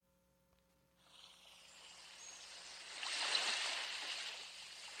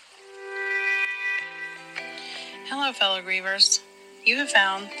Hello, fellow grievers. You have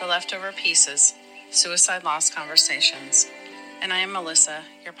found the Leftover Pieces, Suicide Loss Conversations, and I am Melissa,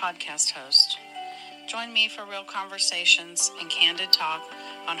 your podcast host. Join me for real conversations and candid talk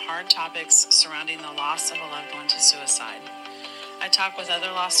on hard topics surrounding the loss of a loved one to suicide. I talk with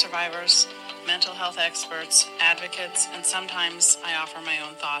other loss survivors, mental health experts, advocates, and sometimes I offer my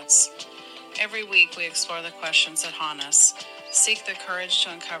own thoughts. Every week we explore the questions that haunt us, seek the courage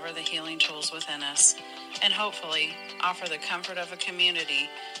to uncover the healing tools within us, and hopefully offer the comfort of a community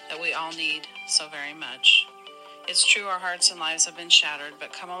that we all need so very much. It's true our hearts and lives have been shattered,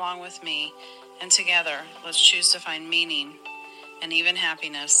 but come along with me, and together let's choose to find meaning and even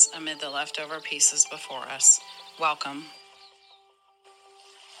happiness amid the leftover pieces before us. Welcome.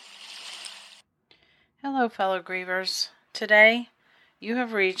 Hello, fellow grievers. Today, you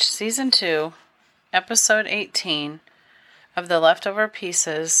have reached Season 2, Episode 18 of the Leftover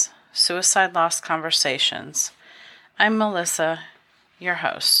Pieces, Suicide Loss Conversations. I'm Melissa, your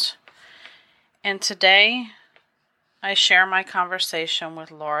host. And today, I share my conversation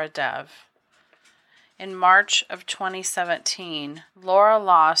with Laura Dev. In March of 2017, Laura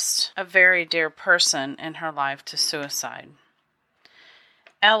lost a very dear person in her life to suicide.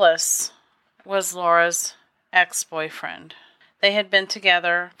 Ellis was Laura's ex-boyfriend. They had been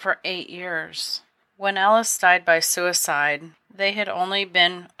together for 8 years. When Ellis died by suicide, they had only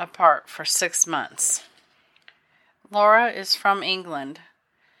been apart for 6 months. Laura is from England,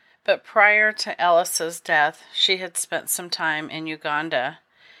 but prior to Ellis's death, she had spent some time in Uganda,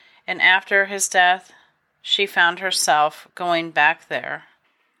 and after his death, she found herself going back there.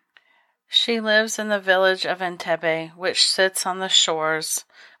 She lives in the village of Entebbe, which sits on the shores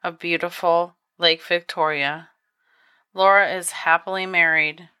of beautiful Lake Victoria. Laura is happily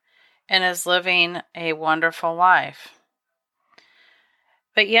married and is living a wonderful life.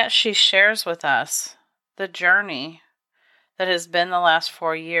 But yet she shares with us the journey that has been the last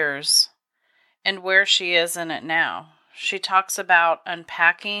 4 years and where she is in it now. She talks about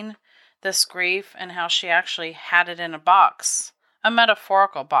unpacking this grief and how she actually had it in a box, a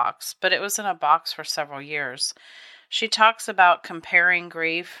metaphorical box, but it was in a box for several years. She talks about comparing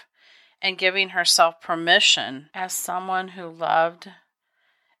grief and giving herself permission as someone who loved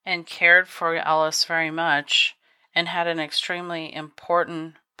and cared for Ellis very much and had an extremely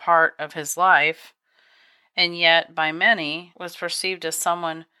important part of his life, and yet by many was perceived as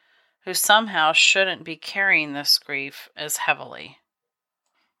someone who somehow shouldn't be carrying this grief as heavily.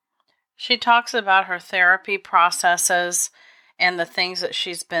 She talks about her therapy processes and the things that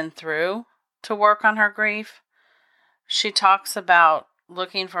she's been through to work on her grief. She talks about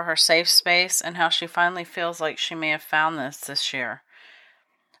looking for her safe space and how she finally feels like she may have found this year.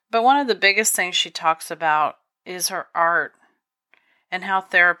 But one of the biggest things she talks about is her art and how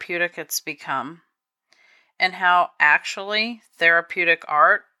therapeutic it's become, and how actually therapeutic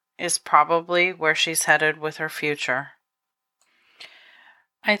art is probably where she's headed with her future.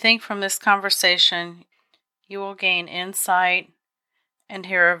 I think from this conversation, you will gain insight and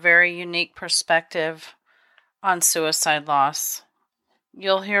hear a very unique perspective on suicide loss.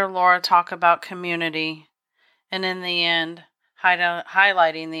 You'll hear Laura talk about community, and in the end,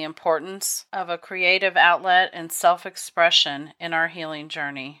 highlighting the importance of a creative outlet and self-expression in our healing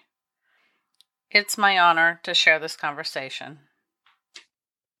journey. It's my honor to share this conversation.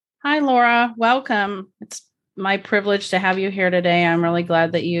 Hi, Laura. Welcome. It's my privilege to have you here today. I'm really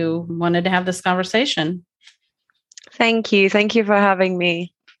glad that you wanted to have this conversation. Thank you. Thank you for having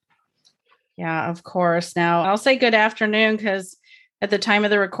me. Yeah, of course. Now, I'll say good afternoon because at the time of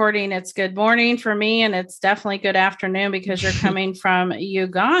the recording, it's good morning for me, and it's definitely good afternoon because you're coming from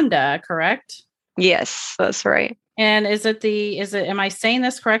Uganda, correct? Yes, that's right. And am I saying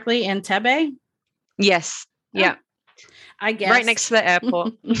this correctly, Entebbe? Yes. Yeah. I guess. Right next to the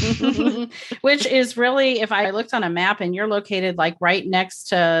airport. Which is really, if I looked on a map and you're located like right next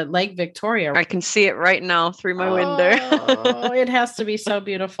to Lake Victoria. I can see it right now through my window. Oh, it has to be so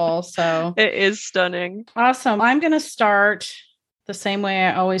beautiful. So it is stunning. Awesome. I'm going to start the same way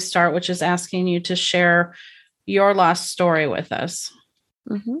I always start, which is asking you to share your lost story with us.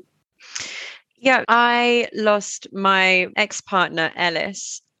 Mm-hmm. Yeah, I lost my ex-partner,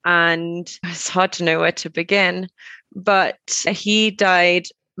 Ellis, and it's hard to know where to begin, but he died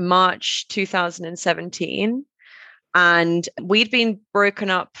March 2017, and we'd been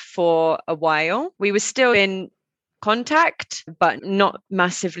broken up for a while. We were still in contact, but not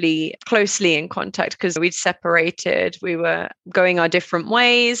massively closely in contact because we'd separated. We were going our different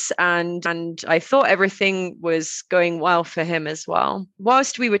ways, and I thought everything was going well for him as well.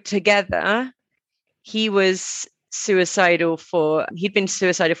 Whilst we were together, he'd been suicidal for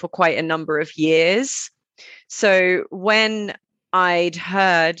quite a number of years. So when I'd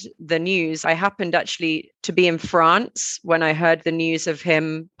heard the news, I happened actually to be in France when I heard the news of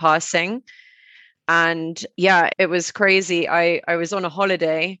him passing. And yeah, it was crazy. I was on a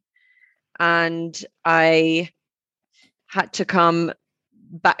holiday and I had to come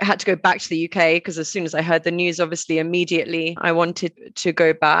back, had to go back to the UK because as soon as I heard the news, obviously immediately I wanted to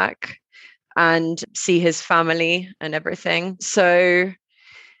go back and see his family and everything. So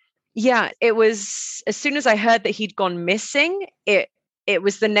yeah, it was as soon as I heard that he'd gone missing, it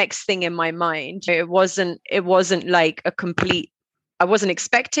was the next thing in my mind. It wasn't like a complete I wasn't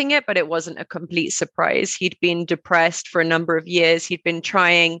expecting it, but it wasn't a complete surprise. He'd been depressed for a number of years. He'd been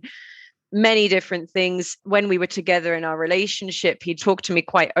trying many different things. When we were together in our relationship, he talked to me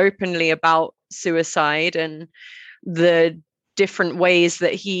quite openly about suicide and the different ways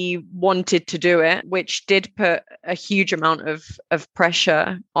that he wanted to do it, which did put a huge amount of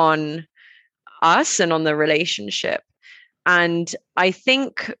pressure on us and on the relationship. And I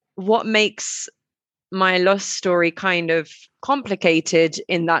think what makes my loss story kind of complicated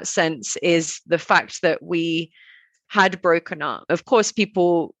in that sense is the fact that we had broken up. Of course,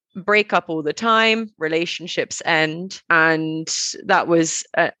 people break up all the time, relationships end, and that was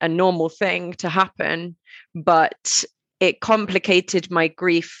a normal thing to happen. But it complicated my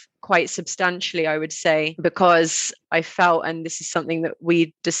grief quite substantially, I would say, because I felt, and this is something that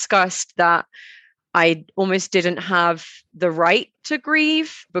we discussed, that I almost didn't have the right to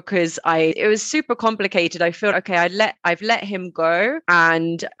grieve because it was super complicated. I feel okay, I've let him go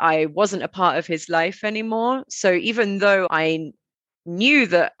and I wasn't a part of his life anymore. So even though I knew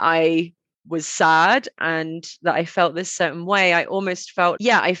that I was sad and that I felt this certain way, I almost felt,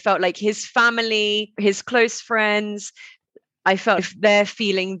 yeah, I felt like his family, his close friends, I felt if they're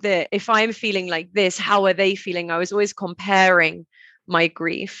feeling this, if I'm feeling like this, how are they feeling? I was always comparing my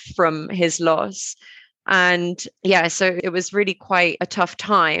grief from his loss. And yeah, so it was really quite a tough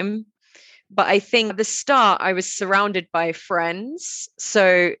time. But I think at the start, I was surrounded by friends.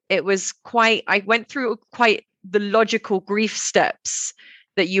 So it was I went through quite the logical grief steps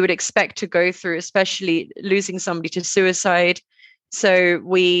that you would expect to go through, especially losing somebody to suicide. So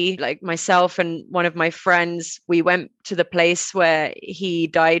we, like myself and one of my friends, we went to the place where he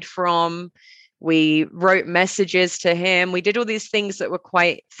died from. We wrote messages to him. We did all these things that were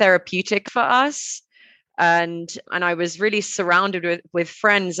quite therapeutic for us. And I was really surrounded with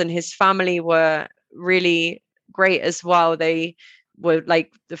friends, and his family were really great as well. They were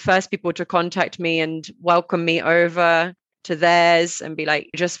like the first people to contact me and welcome me over to theirs and be like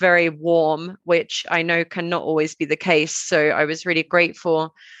just very warm, which I know cannot always be the case. So I was really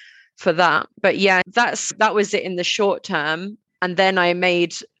grateful for that. But yeah, that was it in the short term. And then I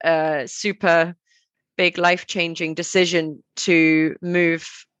made a super big life-changing decision to move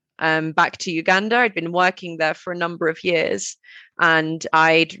back to Uganda. I'd been working there for a number of years, and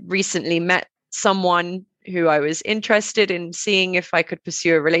I'd recently met someone who I was interested in seeing if I could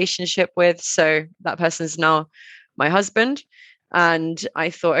pursue a relationship with. So that person's now my husband. And I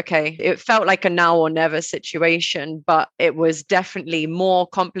thought, okay, it felt like a now or never situation, but it was definitely more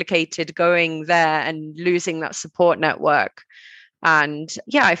complicated going there and losing that support network. And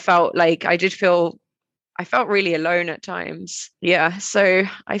yeah, I felt really alone at times. Yeah. So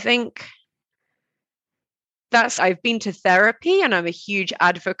I think I've been to therapy and I'm a huge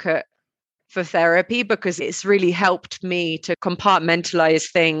advocate for therapy because it's really helped me to compartmentalize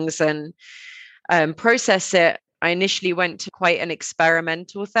things and process it. I initially went to quite an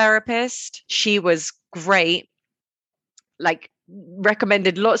experimental therapist. She was great, like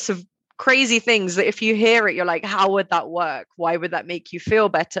recommended lots of crazy things that if you hear it, you're like, how would that work? Why would that make you feel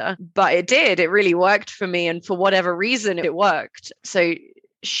better? But it did. It really worked for me. And for whatever reason, it worked. So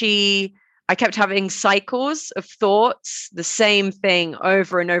I kept having cycles of thoughts, the same thing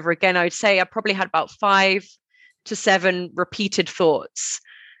over and over again. I would say I probably had about 5 to 7 repeated thoughts.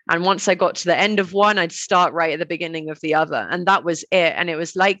 And once I got to the end of one, I'd start right at the beginning of the other. And that was it. And it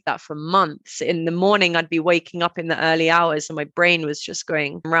was like that for months. In the morning, I'd be waking up in the early hours and my brain was just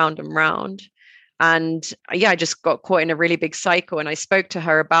going round and round. And yeah, I just got caught in a really big cycle. And I spoke to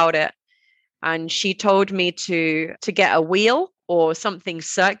her about it. And she told me to get a wheel or something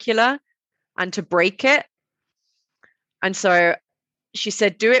circular and to break it. And so she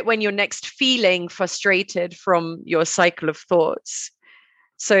said, do it when you're next feeling frustrated from your cycle of thoughts.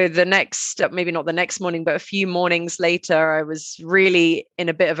 So maybe not the next morning, but a few mornings later, I was really in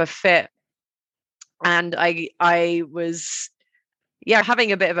a bit of a fit. And I was, yeah,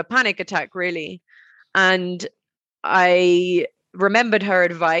 having a bit of a panic attack, really. And I remembered her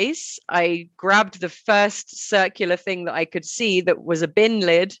advice. I grabbed the first circular thing that I could see that was a bin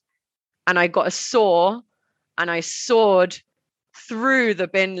lid, and I got a saw and I soared through the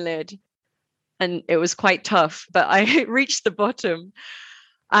bin lid, and it was quite tough, but I reached the bottom.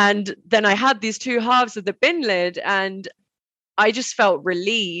 And then I had these two halves of the bin lid, and I just felt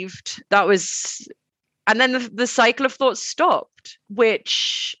relieved. And then the cycle of thoughts stopped,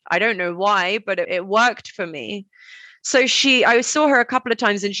 which I don't know why, but it worked for me. So I saw her a couple of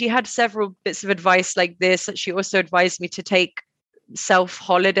times, and she had several bits of advice like this. She also advised me to take self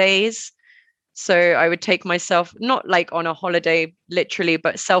holidays. So I would take myself, not like on a holiday, literally,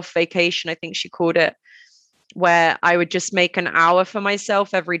 but self vacation, I think she called it, where I would just make an hour for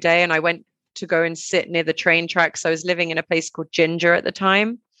myself every day. And I went to go and sit near the train tracks. I was living in a place called Ginger at the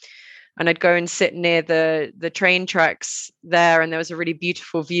time. And I'd go and sit near the train tracks there. And there was a really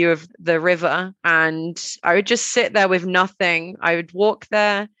beautiful view of the river. And I would just sit there with nothing. I would walk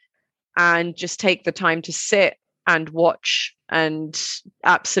there and just take the time to sit and watch and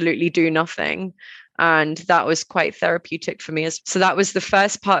absolutely do nothing. And that was quite therapeutic for me. So that was the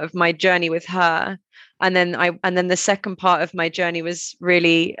first part of my journey with her. And then the second part of my journey was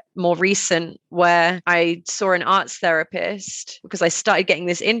really more recent, where I saw an arts therapist because I started getting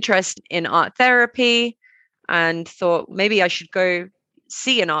this interest in art therapy and thought maybe I should go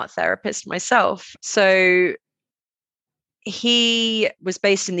see an art therapist myself. So he was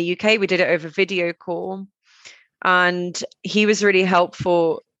based in the UK. We did it over video call, and he was really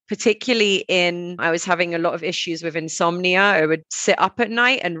helpful, particularly I was having a lot of issues with insomnia. I would sit up at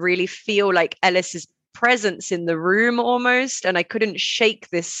night and really feel like Ellis's presence in the room almost, and I couldn't shake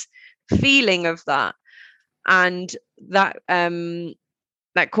this feeling of that, and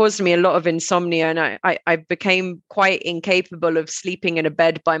that caused me a lot of insomnia, and I became quite incapable of sleeping in a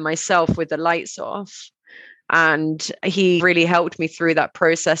bed by myself with the lights off. And he really helped me through that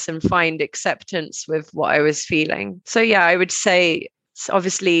process and find acceptance with what I was feeling. So yeah, I would say it's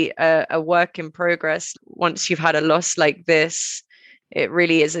obviously a work in progress. Once you've had a loss like this, it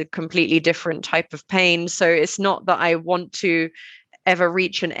really is a completely different type of pain. So it's not that I want to ever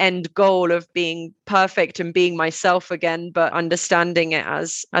reach an end goal of being perfect and being myself again, but understanding it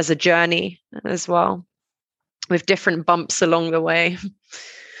as a journey as well, with different bumps along the way.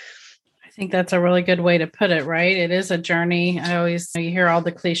 I think that's a really good way to put it, right? It is a journey. You hear all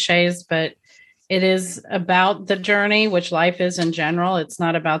the cliches, but it is about the journey, which life is in general. It's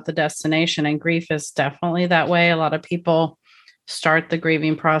not about the destination, and grief is definitely that way. A lot of people start the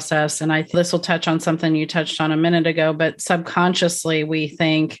grieving process. And this will touch on something you touched on a minute ago, but subconsciously we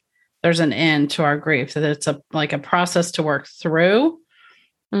think there's an end to our grief, that it's like a process to work through,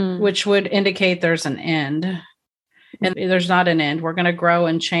 which would indicate there's an end. And there's not an end. We're going to grow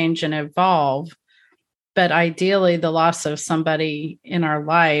and change and evolve. But ideally, the loss of somebody in our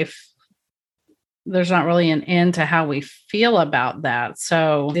life, there's not really an end to how we feel about that.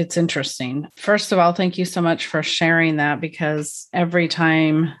 So it's interesting. First of all, thank you so much for sharing that, because every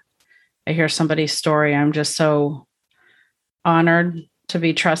time I hear somebody's story, I'm just so honored to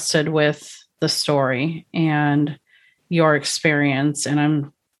be trusted with the story and your experience. And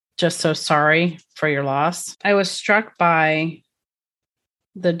I'm just so sorry for your loss. I was struck by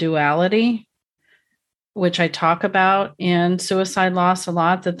the duality, which I talk about in suicide loss a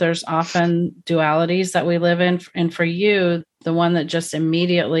lot, that there's often dualities that we live in. And for you, the one that just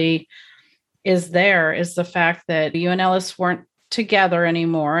immediately is there is the fact that you and Ellis weren't together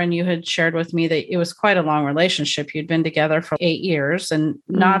anymore. And you had shared with me that it was quite a long relationship. You'd been together for 8 years, and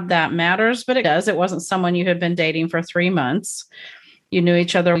not that matters, but it does. It wasn't someone you had been dating for 3 months. You knew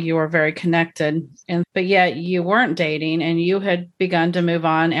each other, you were very connected, but yet you weren't dating, and you had begun to move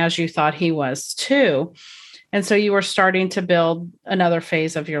on as you thought he was too. And so you were starting to build another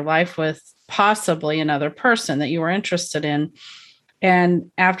phase of your life with possibly another person that you were interested in. And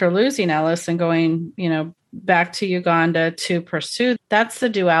after losing Ellis and going, back to Uganda to pursue, that's the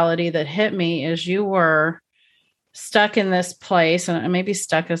duality that hit me, is you were stuck in this place, and maybe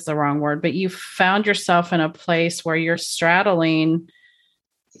stuck is the wrong word, but you found yourself in a place where you're straddling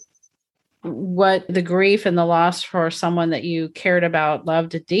what the grief and the loss for someone that you cared about,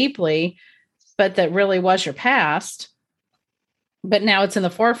 loved deeply, but that really was your past. But now it's in the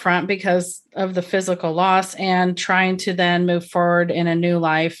forefront because of the physical loss, and trying to then move forward in a new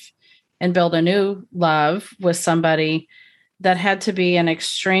life and build a new love with somebody that had to be an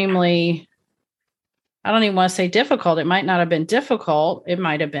extremely, I don't even want to say difficult. It might not have been difficult. It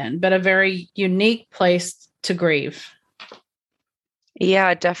might have been, but a very unique place to grieve.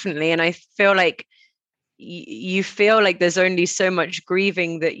 Yeah, definitely. And I feel like you feel like there's only so much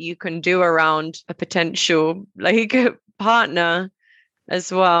grieving that you can do around a potential partner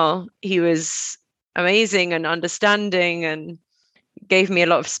as well. He was amazing and understanding and gave me a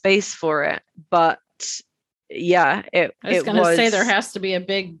lot of space for it. But yeah, I was going to say there has to be a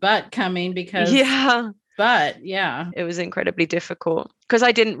big but coming because but yeah, it was incredibly difficult because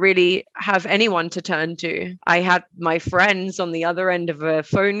I didn't really have anyone to turn to. I had my friends on the other end of a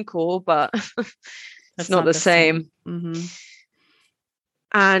phone call, but it's not the same. Mm-hmm.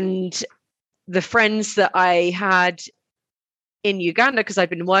 And the friends that I had in Uganda, because I'd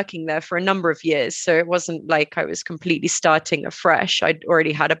been working there for a number of years, so it wasn't like I was completely starting afresh. I'd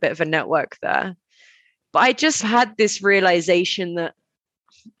already had a bit of a network there. But I just had this realization that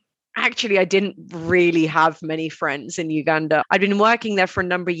actually I didn't really have many friends in Uganda. I'd been working there for a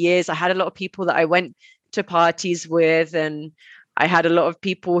number of years. I had a lot of people that I went to parties with, and I had a lot of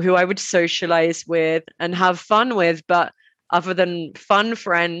people who I would socialize with and have fun with. But other than fun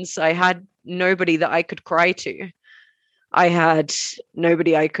friends, I had nobody that I could cry to. I had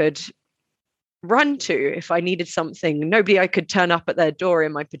nobody I could run to if I needed something, nobody I could turn up at their door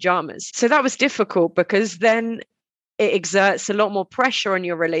in my pajamas. So that was difficult because then it exerts a lot more pressure on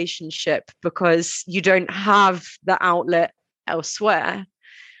your relationship because you don't have the outlet elsewhere.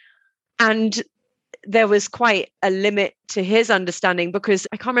 And there was quite a limit to his understanding because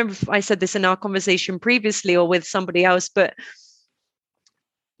I can't remember if I said this in our conversation previously or with somebody else, but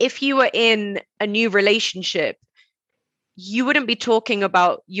if you were in a new relationship, you wouldn't be talking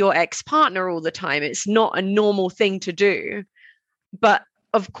about your ex-partner all the time. It's not a normal thing to do. But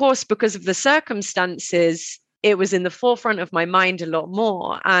of course, because of the circumstances, it was in the forefront of my mind a lot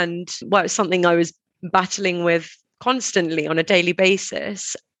more. And well, it's something I was battling with constantly on a daily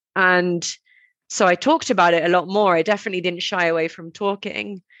basis. And so I talked about it a lot more. I definitely didn't shy away from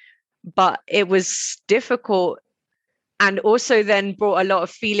talking, but it was difficult. And also then brought a lot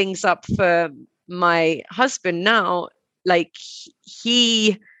of feelings up for my husband now. Like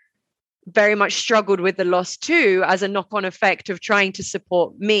he very much struggled with the loss too, as a knock-on effect of trying to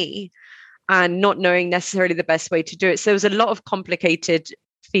support me and not knowing necessarily the best way to do it. So there was a lot of complicated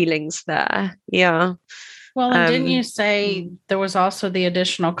feelings there. Yeah. Well, and didn't you say there was also the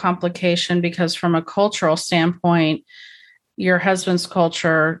additional complication because from a cultural standpoint, your husband's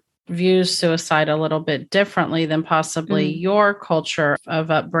culture views suicide a little bit differently than possibly your culture of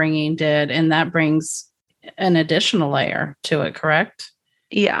upbringing did. And that brings an additional layer to it, correct?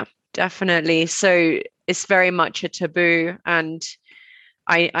 Yeah, definitely. So it's very much a taboo. And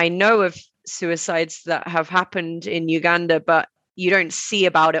I know of suicides that have happened in Uganda, but you don't see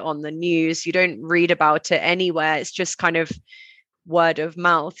about it on the news. You don't read about it anywhere. It's just kind of word of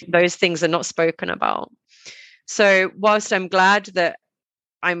mouth. Those things are not spoken about. So whilst I'm glad that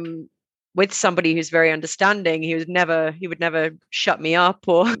I'm with somebody who's very understanding, he would never shut me up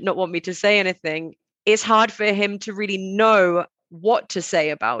or not want me to say anything. It's hard for him to really know what to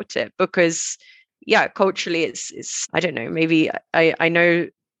say about it because, yeah, culturally, it's I don't know. Maybe I know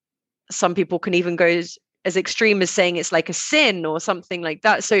some people can even go as extreme as saying it's like a sin or something like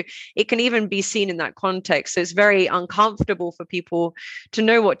that. So it can even be seen in that context. So it's very uncomfortable for people to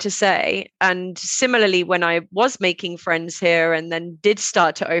know what to say. And similarly, when I was making friends here and then did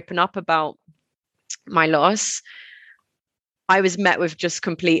start to open up about my loss, I was met with just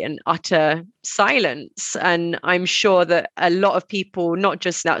complete and utter silence. And I'm sure that a lot of people,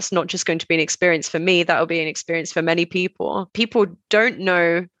 that's not just going to be an experience for me, that will be an experience for many people. People don't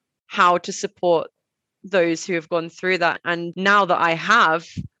know how to support those who have gone through that. And now that I have,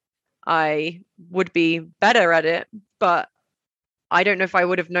 I would be better at it. But I don't know if I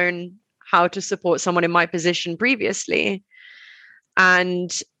would have known how to support someone in my position previously.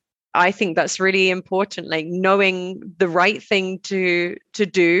 And I think that's really important, like knowing the right thing to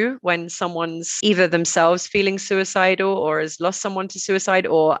do when someone's either themselves feeling suicidal or has lost someone to suicide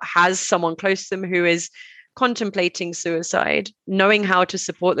or has someone close to them who is contemplating suicide. Knowing how to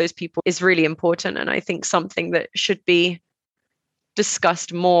support those people is really important, and I think something that should be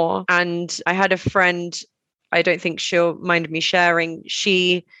discussed more. And I had a friend, I don't think she'll mind me sharing,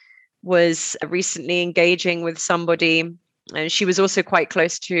 she was recently engaging with somebody, and she was also quite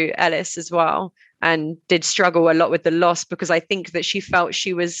close to Ellis as well, and did struggle a lot with the loss because I think that she felt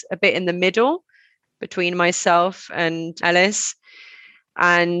she was a bit in the middle between myself and Ellis.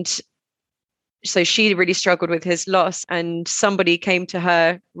 And so she really struggled with his loss. And somebody came to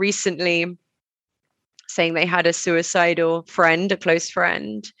her recently saying they had a suicidal friend, a close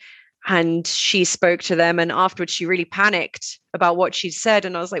friend, and she spoke to them. And afterwards, she really panicked about what she'd said.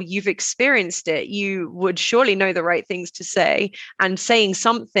 And I was like, you've experienced it. You would surely know the right things to say. And saying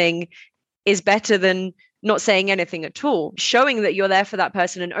something is better than not saying anything at all. Showing that you're there for that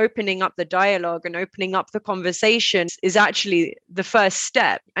person and opening up the dialogue and opening up the conversation is actually the first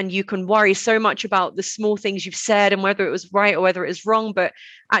step. And you can worry so much about the small things you've said and whether it was right or whether it was wrong, but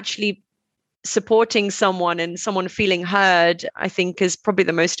actually supporting someone and someone feeling heard, I think, is probably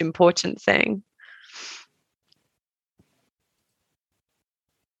the most important thing.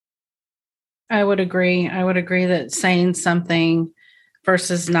 I would agree. I would agree that saying something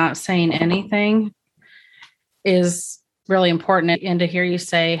versus not saying anything is really important. And to hear you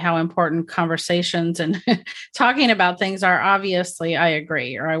say how important conversations and talking about things are, obviously, I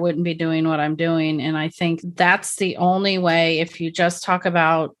agree, or I wouldn't be doing what I'm doing. And I think that's the only way. If you just talk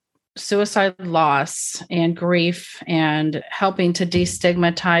about suicide loss and grief and helping to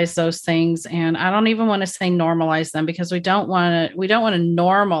destigmatize those things, and I don't even want to say normalize them, because we don't want to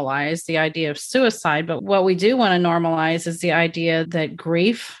normalize the idea of suicide, but what we do want to normalize is the idea that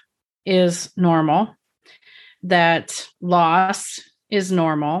grief is normal, that loss is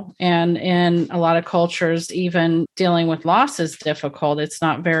normal. And in a lot of cultures, even dealing with loss is difficult. It's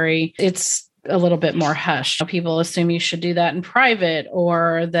a little bit more hushed. People assume you should do that in private,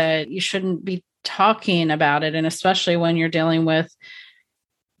 or that you shouldn't be talking about it. And especially when you're dealing with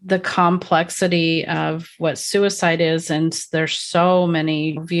the complexity of what suicide is. And there's so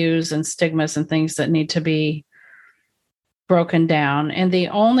many views and stigmas and things that need to be broken down. And the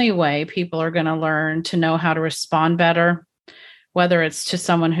only way people are going to learn to know how to respond better, whether it's to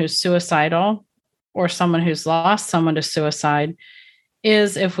someone who's suicidal or someone who's lost someone to suicide,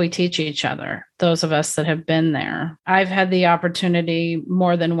 is if we teach each other, those of us that have been there. I've had the opportunity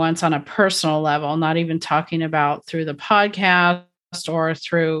more than once on a personal level, not even talking about through the podcast or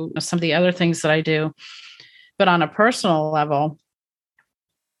through some of the other things that I do, but on a personal level,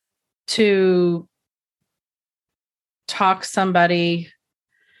 to talk somebody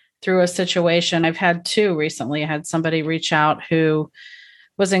through a situation. I've had two recently. I had somebody reach out who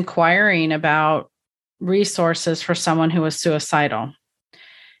was inquiring about resources for someone who was suicidal.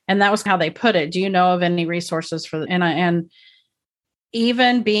 And that was how they put it. Do you know of any resources for and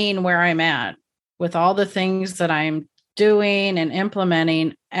even being where I'm at with all the things that I'm doing and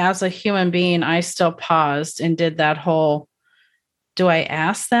implementing as a human being, I still paused and did that whole, do I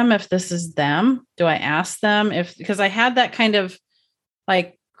ask them if this is them? Do I ask them because I had that kind of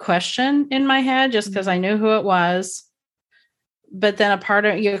like question in my head just because I knew who it was. But then a part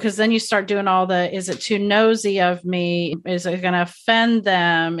of you, because then you start doing all the, is it too nosy of me? Is it going to offend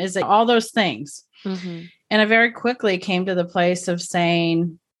them? Is it all those things? Mm-hmm. And I very quickly came to the place of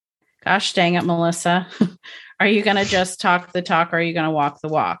saying, gosh dang it, Melissa, are you going to just talk the talk or are you going to walk the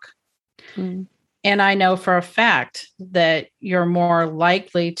walk? Mm. And I know for a fact that you're more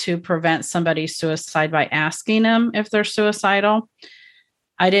likely to prevent somebody's suicide by asking them if they're suicidal.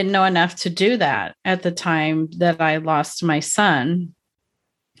 I didn't know enough to do that at the time that I lost my son.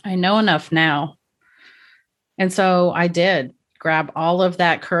 I know enough now. And so I did grab all of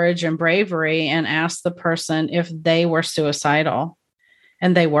that courage and bravery and ask the person if they were suicidal.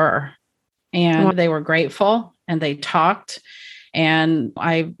 And they were. And they were grateful and they talked. And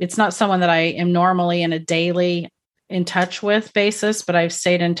it's not someone that I am normally in a daily in touch with basis, but I've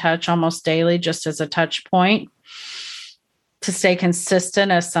stayed in touch almost daily just as a touch point to stay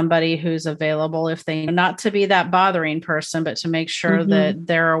consistent as somebody who's available, if they not to be that bothering person, but to make sure that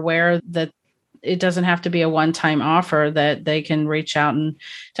they're aware that it doesn't have to be a one-time offer, that they can reach out and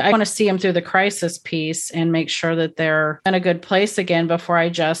I want to see them through the crisis piece and make sure that they're in a good place again before I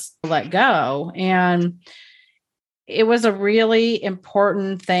just let go. And it was a really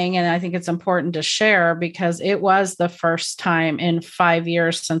important thing. And I think it's important to share because it was the first time in 5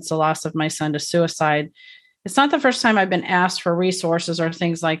 years since the loss of my son to suicide. It's not the first time I've been asked for resources or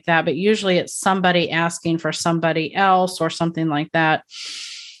things like that, but usually it's somebody asking for somebody else or something like that.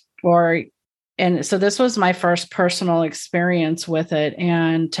 And so this was my first personal experience with it.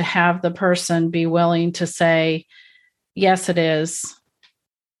 And to have the person be willing to say, yes, it is.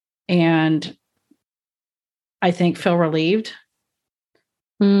 And I think feel relieved,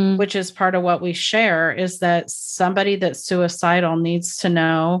 which is part of what we share, is that somebody that's suicidal needs to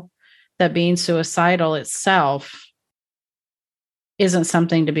know that being suicidal itself isn't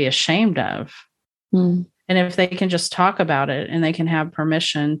something to be ashamed of. And if they can just talk about it and they can have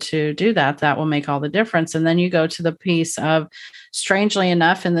permission to do that, that will make all the difference. And then you go to the piece of, strangely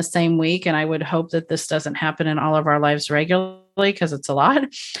enough, in the same week, and I would hope that this doesn't happen in all of our lives regularly because it's a lot,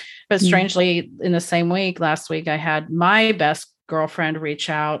 but strangely in the same week, last week, I had my best girlfriend reach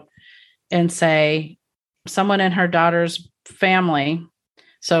out and say someone in her daughter's family,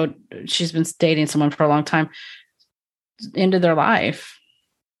 so she's been dating someone for a long time, into their life.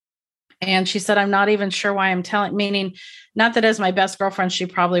 And she said, I'm not even sure why I'm telling, meaning not that as my best girlfriend, she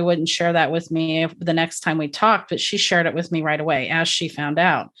probably wouldn't share that with me the next time we talked, but she shared it with me right away as she found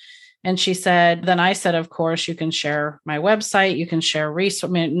out. And she said, then I said, of course, you can share my website, you can share resources.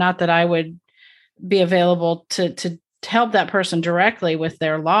 I mean, not that I would be available to help that person directly with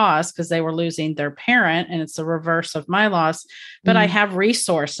their loss because they were losing their parent, and it's the reverse of my loss. But I have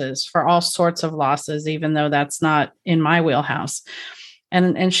resources for all sorts of losses, even though that's not in my wheelhouse.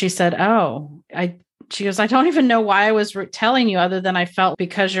 And she said, she goes, I don't even know why I was telling you, other than I felt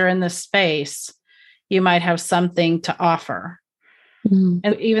because you're in this space, you might have something to offer.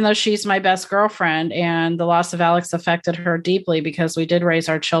 And even though she's my best girlfriend and the loss of Alex affected her deeply because we did raise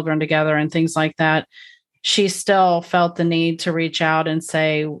our children together and things like that, she still felt the need to reach out and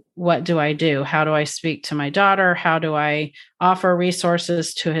say, what do I do? How do I speak to my daughter? How do I offer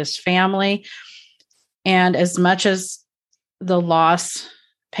resources to his family? And as much as the loss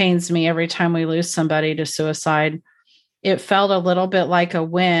pains me every time we lose somebody to suicide, it felt a little bit like a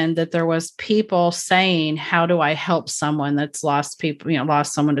win that there was people saying, how do I help someone that's lost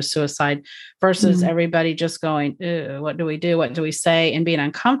someone to suicide, versus everybody just going, what do we do? What do we say? And being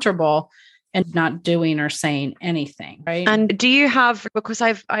uncomfortable and not doing or saying anything. Right. And do you have, because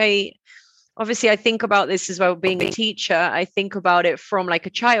I obviously I think about this as well, being a teacher, I think about it from like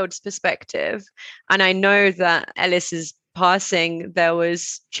a child's perspective. And I know that Ellis's passing, there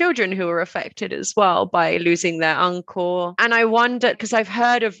was children who were affected as well by losing their uncle. And I wonder, because I've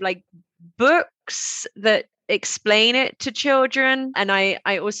heard of like books that explain it to children. And I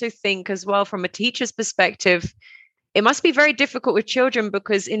also think as well, from a teacher's perspective, it must be very difficult with children,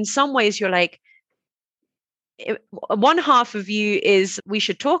 because in some ways you're like, one half of you is we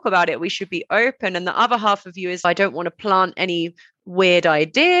should talk about it, we should be open, and the other half of you is I don't want to plant any weird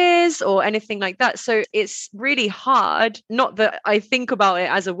ideas or anything like that. So it's really hard. Not that I think about it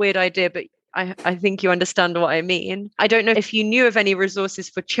as a weird idea, but I think you understand what I mean. I don't know if you knew of any resources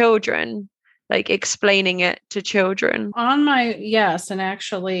for children, like explaining it to children. Yes. And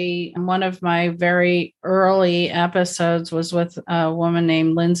actually, one of my very early episodes was with a woman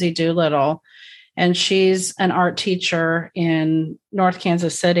named Lindsay Doolittle. And she's an art teacher in North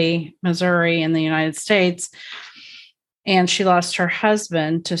Kansas City, Missouri, in the United States. And she lost her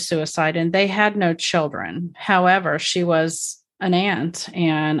husband to suicide, and they had no children. However, she was an aunt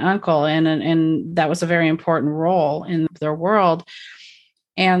and uncle, and that was a very important role in their world.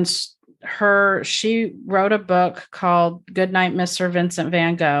 And she wrote a book called Goodnight, Mr. Vincent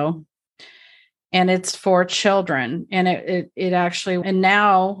van Gogh. And it's for children. And it actually, and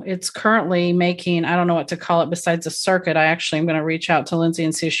now it's currently making, I don't know what to call it besides a circuit. I actually am going to reach out to Lindsay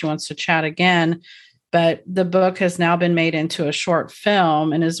and see if she wants to chat again. But the book has now been made into a short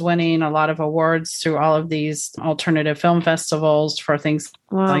film and is winning a lot of awards through all of these alternative film festivals for things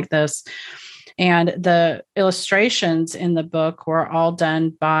like this. And the illustrations in the book were all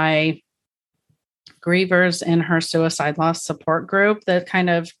done by grievers in her suicide loss support group that kind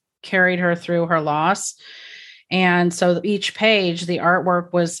of carried her through her loss. And so each page, the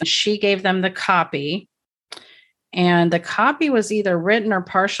artwork was, she gave them the copy, and the copy was either written or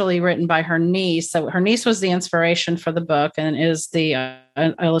partially written by her niece. So her niece was the inspiration for the book and is the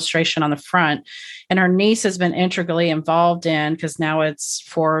illustration on the front. And her niece has been integrally involved in, because now it's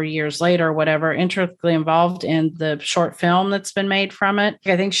 4 years later, or whatever, integrally involved in the short film that's been made from it.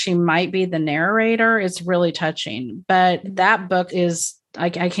 I think she might be the narrator. It's really touching. But that book is, I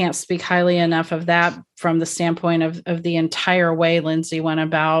can't speak highly enough of that from the standpoint of the entire way Lindsay went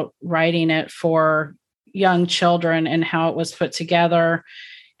about writing it for young children and how it was put together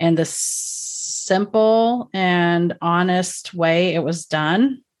and the simple and honest way it was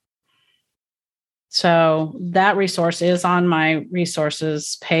done. So that resource is on my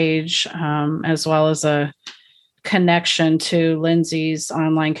resources page, as well as a connection to Lindsay's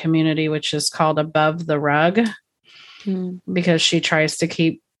online community, which is called Above the Rug. Because she tries to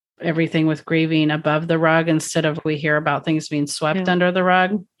keep everything with grieving above the rug instead of we hear about things being swept under the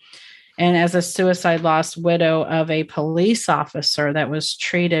rug. And as a suicide loss widow of a police officer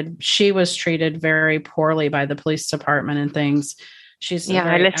she was treated very poorly by the police department and things.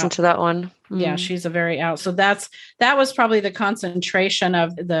 I listened to that one. Yeah, she's a very out. So that was probably the concentration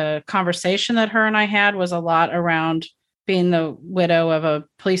of the conversation that her and I had, was a lot around being the widow of a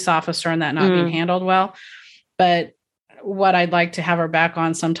police officer and that not being handled well. But what I'd like to have her back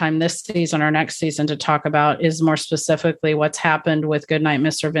on sometime this season or next season to talk about is more specifically what's happened with Goodnight,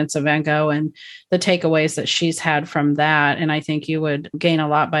 Mr. Vincent van Gogh, and the takeaways that she's had from that. And I think you would gain a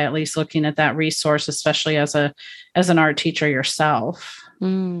lot by at least looking at that resource, especially as an art teacher yourself.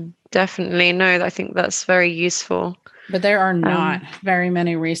 Definitely. No, I think that's very useful. But there are not very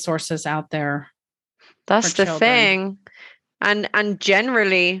many resources out there. That's the thing. And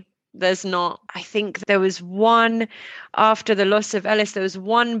generally, there's not. I think there was one, after the loss of Ellis, there was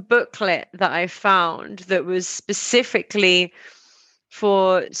one booklet that I found that was specifically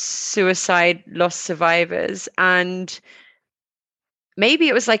for suicide loss survivors. And maybe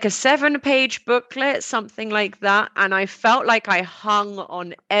it was like a 7-page booklet, something like that. And I felt like I hung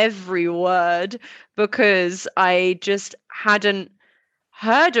on every word because I just hadn't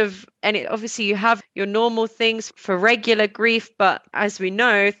heard of any. Obviously, you have your normal things for regular grief, but as we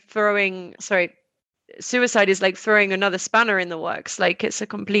know, suicide is like throwing another spanner in the works. Like it's a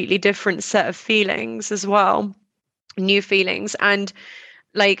completely different set of feelings as well, new feelings. And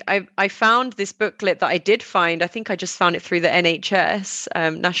like I found this booklet that I did find. I think I just found it through the NHS,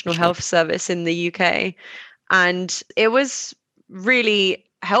 National Sure. Health Service in the UK, and it was really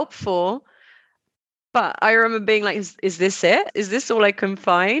helpful. But I remember being like, is this it? Is this all I can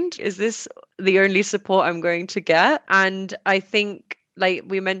find? Is this the only support I'm going to get? And I think, like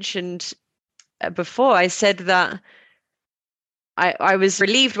we mentioned before, I said that I was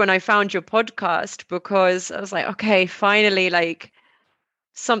relieved when I found your podcast because I was like, okay, finally, like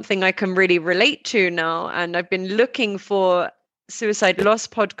something I can really relate to now. And I've been looking for suicide loss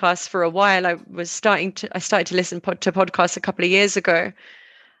podcasts for a while. I started to listen to podcasts a couple of years ago,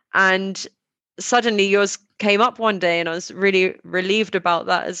 and suddenly yours came up one day, and I was really relieved about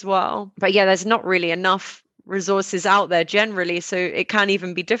that as well. But yeah, there's not really enough resources out there generally, so it can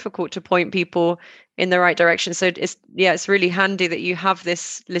even be difficult to point people in the right direction. So it's really handy that you have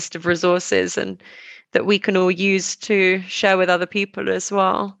this list of resources and that we can all use to share with other people as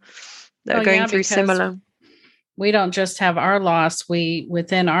well that are going through similar. We don't just have our loss.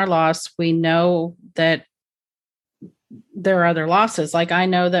 Within our loss, we know that there are other losses. Like I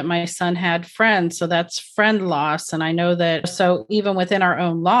know that my son had friends, so that's friend loss. And I know that, so even within our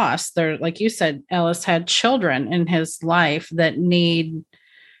own loss, there, like you said, Ellis had children in his life that need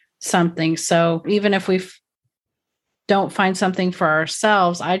something. So even if we don't find something for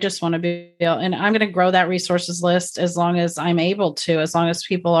ourselves, I just want to be able, and I'm going to grow that resources list as long as I'm able to, as long as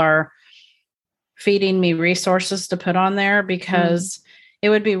people are feeding me resources to put on there, because it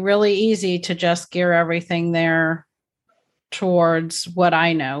would be really easy to just gear everything there towards what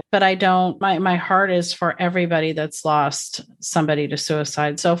I know. But I don't, my heart is for everybody that's lost somebody to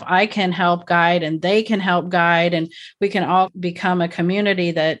suicide. So if I can help guide and they can help guide, and we can all become a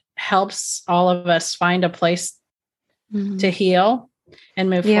community that helps all of us find a place to heal and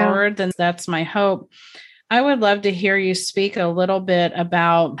move forward, then that's my hope. I would love to hear you speak a little bit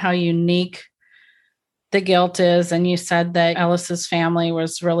about how unique the guilt is. And you said that Ellis's family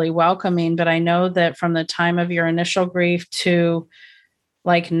was really welcoming, but I know that from the time of your initial grief to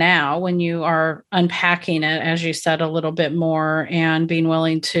like now, when you are unpacking it, as you said, a little bit more and being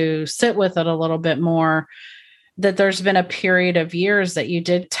willing to sit with it a little bit more, that there's been a period of years that you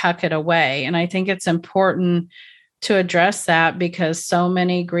did tuck it away. And I think it's important to address that because so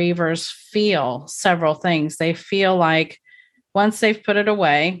many grievers feel several things. They feel like once they've put it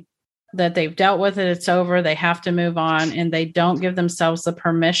away, that they've dealt with it, it's over, they have to move on, and they don't give themselves the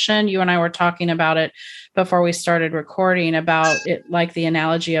permission. You and I were talking about it before we started recording, about it, like the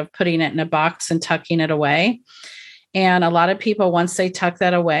analogy of putting it in a box and tucking it away. And a lot of people, once they tuck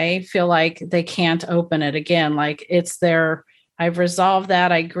that away, feel like they can't open it again. Like it's their, I've resolved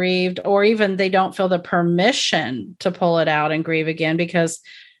that, I grieved, or even they don't feel the permission to pull it out and grieve again because,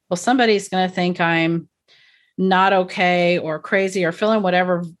 well, somebody's going to think I'm not okay or crazy or fill in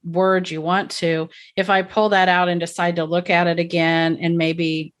whatever word you want to, if I pull that out and decide to look at it again and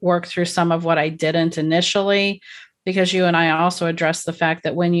maybe work through some of what I didn't initially. Because you and I also addressed the fact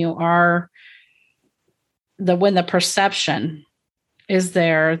that when the perception is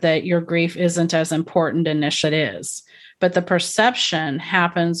there that your grief isn't as important initially, it is. But the perception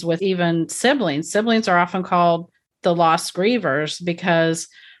happens with even siblings. Siblings are often called the lost grievers because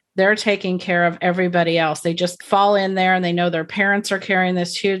they're taking care of everybody else. They just fall in there and they know their parents are carrying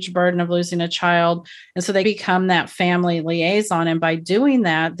this huge burden of losing a child. And so they become that family liaison. And by doing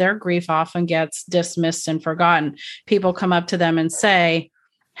that, their grief often gets dismissed and forgotten. People come up to them and say,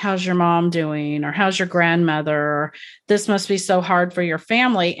 how's your mom doing? Or how's your grandmother? Or this must be so hard for your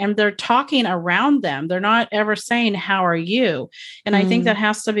family. And they're talking around them. They're not ever saying, how are you? And I think that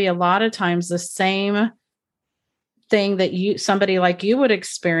has to be a lot of times the same thing that somebody like you would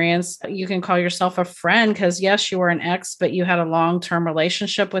experience. You can call yourself a friend because yes, you were an ex, but you had a long-term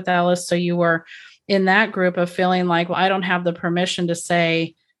relationship with Ellis. So you were in that group of feeling like, well, I don't have the permission to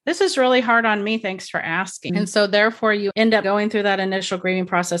say, this is really hard on me. Thanks for asking. And so therefore you end up going through that initial grieving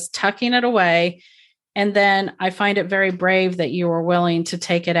process, tucking it away. And then I find it very brave that you were willing to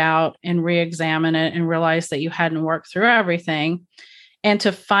take it out and re-examine it and realize that you hadn't worked through everything. And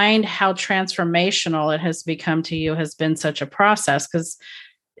to find how transformational it has become to you has been such a process, because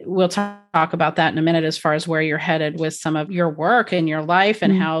we'll talk about that in a minute as far as where you're headed with some of your work and your life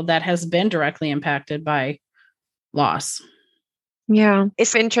and how that has been directly impacted by loss. Yeah,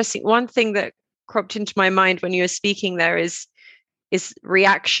 it's interesting. One thing that cropped into my mind when you were speaking there is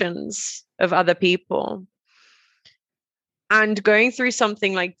reactions of other people. And going through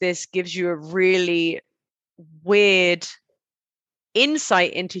something like this gives you a really weird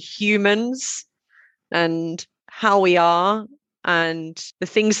insight into humans and how we are and the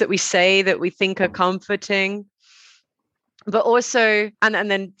things that we say that we think are comforting, but also,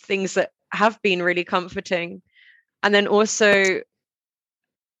 and then things that have been really comforting. And then also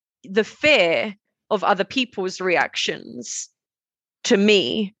the fear of other people's reactions to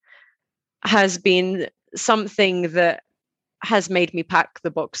me has been something that has made me pack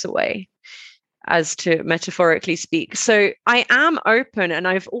the box away, as to metaphorically speak. So I am open, and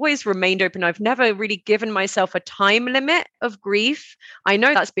I've always remained open. I've never really given myself a time limit of grief. I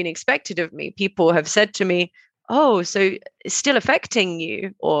know that's been expected of me. People have said to me, oh, so it's still affecting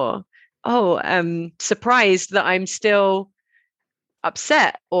you, or, oh, I'm surprised that I'm still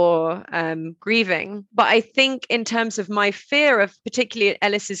upset or grieving. But I think in terms of my fear of particularly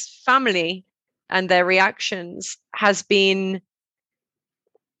Ellis's family and their reactions has been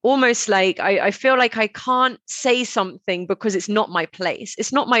almost like I feel like I can't say something because it's not my place.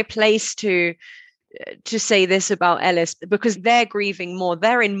 It's not my place to say this about Ellis because they're grieving more.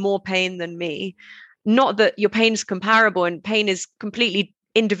 They're in more pain than me. Not that your pain is comparable, and pain is completely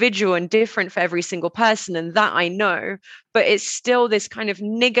individual and different for every single person, and that I know, but it's still this kind of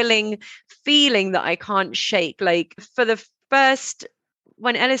niggling feeling that I can't shake. Like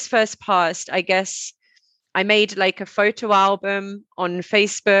when Ellis first passed, I guess I made like a photo album on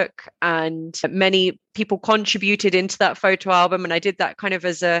Facebook, and many people contributed into that photo album, and I did that kind of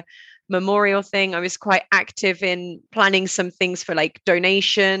as a memorial thing. I was quite active in planning some things for like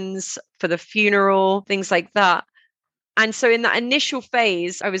donations for the funeral, things like that. And so in that initial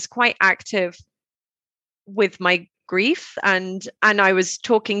phase, I was quite active with my grief, and I was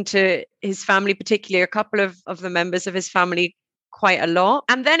talking to his family, particularly a couple of the members of his family, quite a lot.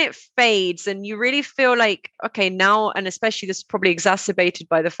 And then it fades, and you really feel like, okay, now, and especially this is probably exacerbated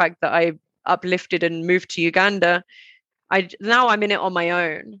by the fact that I uplifted and moved to Uganda. Now I'm in it on my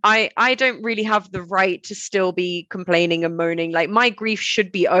own. I don't really have the right to still be complaining and moaning. Like, my grief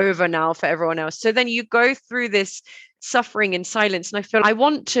should be over now for everyone else. So then you go through this suffering in silence. And I feel I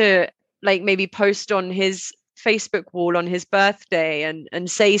want to like maybe post on his Facebook wall on his birthday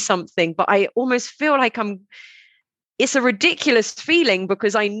and say something, but I almost feel like it's a ridiculous feeling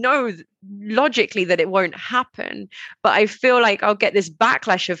because I know logically that it won't happen, but I feel like I'll get this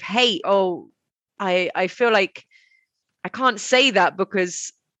backlash of hate. Oh, I feel like I can't say that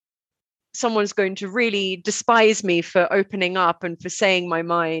because someone's going to really despise me for opening up and for saying my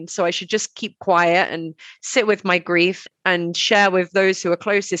mind. So I should just keep quiet and sit with my grief and share with those who are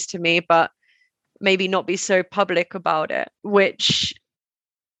closest to me, but maybe not be so public about it, which,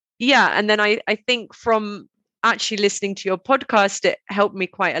 yeah. And then I think from actually listening to your podcast, it helped me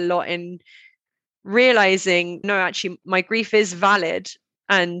quite a lot in realizing, no, actually my grief is valid,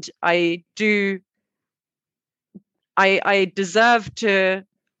 and I deserve to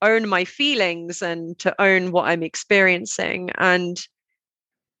own my feelings and to own what I'm experiencing. And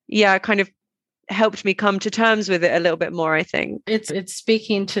yeah, it kind of helped me come to terms with it a little bit more, I think. It's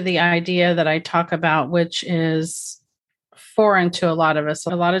speaking to the idea that I talk about, which is foreign to a lot of us.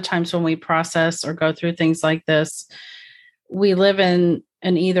 A lot of times when we process or go through things like this, we live in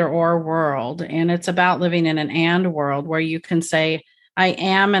an either or world, and it's about living in an and world where you can say, I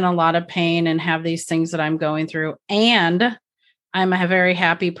am in a lot of pain and have these things that I'm going through, and I'm a very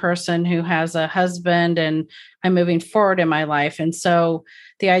happy person who has a husband and I'm moving forward in my life. And so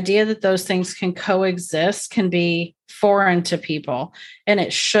the idea that those things can coexist can be foreign to people, and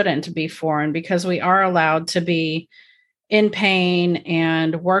it shouldn't be foreign because we are allowed to be in pain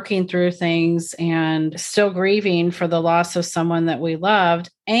and working through things and still grieving for the loss of someone that we loved.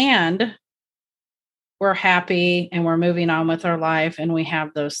 And we're happy and we're moving on with our life and we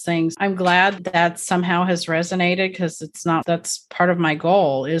have those things. I'm glad that somehow has resonated because that's part of my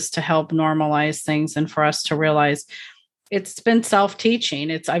goal, is to help normalize things and for us to realize it's been self-teaching.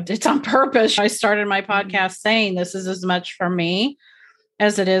 It's on purpose. I started my podcast saying this is as much for me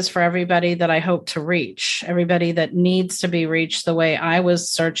as it is for everybody that I hope to reach, everybody that needs to be reached the way I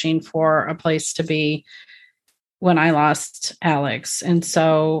was searching for a place to be when I lost Alex. And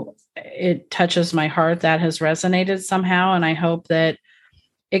so it touches my heart that has resonated somehow. And I hope that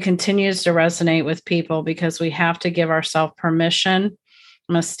it continues to resonate with people, because we have to give ourselves permission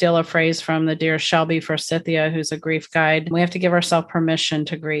I'm going to steal a phrase from the dear Shelby Forsythia, who's a grief guide. We have to give ourselves permission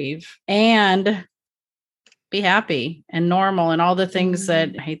to grieve and be happy and normal and all the things that,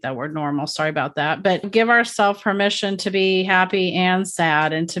 I hate that word normal, sorry about that, but give ourselves permission to be happy and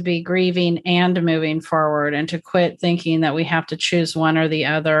sad and to be grieving and moving forward and to quit thinking that we have to choose one or the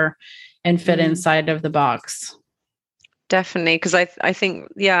other and fit inside of the box. Definitely. Because I think,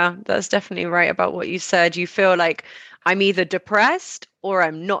 yeah, that's definitely right about what you said. You feel like I'm either depressed or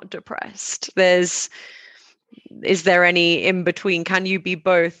I'm not depressed. Is there any in between? Can you be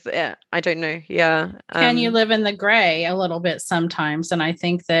both? I don't know. Yeah. Can you live in the gray a little bit sometimes? And I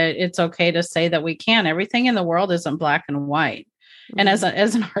think that it's okay to say that we can. Everything in the world isn't black and white. And as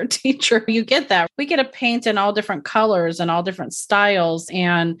an art teacher, you get that. We get to paint in all different colors and all different styles.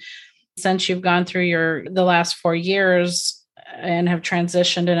 And since you've gone through the last 4 years and have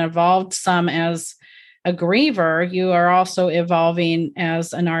transitioned and evolved some as a griever, you are also evolving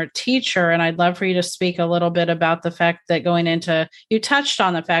as an art teacher. And I'd love for you to speak a little bit about the fact that you touched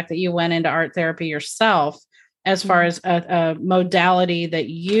on the fact that you went into art therapy yourself as far as a modality that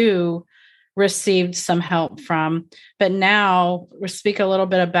you received some help from. But now speak a little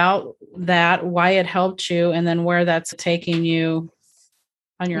bit about that, why it helped you, and then where that's taking you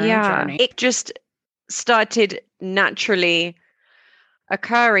on your own journey. It just started naturally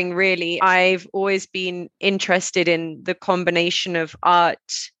occurring, really. I've always been interested in the combination of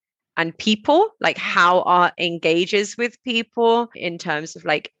art and people, like how art engages with people in terms of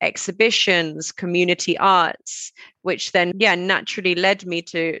like exhibitions, community arts, which then, naturally led me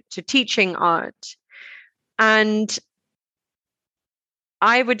to teaching art. And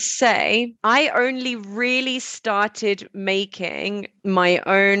I would say I only really started making my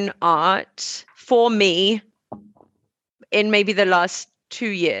own art for me in maybe the last 2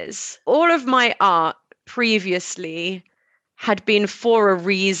 years. All of my art previously had been for a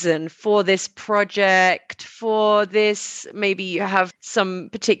reason, for this project, for this, maybe you have some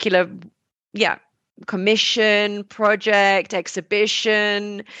particular, commission, project,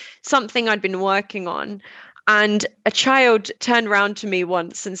 exhibition, something I'd been working on. And a child turned around to me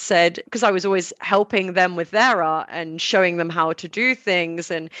once and said, because I was always helping them with their art and showing them how to do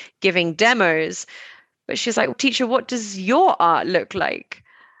things and giving demos. But she's like, teacher, what does your art look like?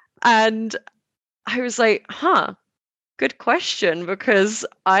 And I was like, good question, because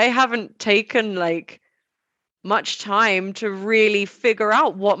I haven't taken like much time to really figure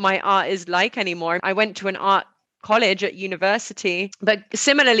out what my art is like anymore. I went to an art college at university, but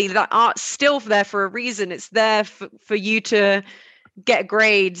similarly, that art's still there for a reason. It's there for you to get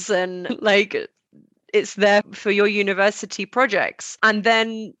grades and like it's there for your university projects. And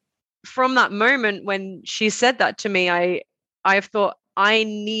then from that moment when she said that to me, I've thought I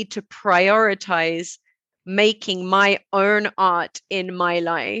need to prioritize making my own art in my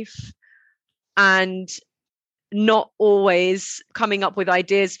life and not always coming up with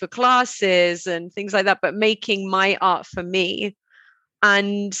ideas for classes and things like that, but making my art for me.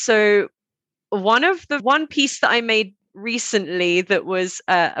 And so one piece that I made recently that was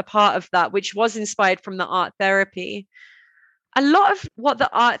a part of that, which was inspired from the art therapy, a lot of what the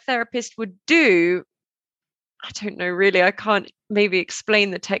art therapist would do, I don't know, really, I can't maybe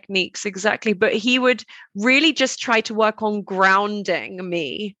explain the techniques exactly, but he would really just try to work on grounding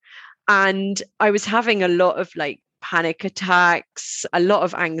me. And I was having a lot of like panic attacks, a lot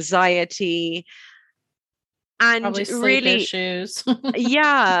of anxiety, and probably sleep really issues.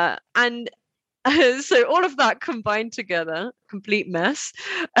 yeah. And so all of that combined together, complete mess.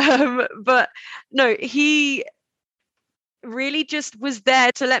 But no, he really just was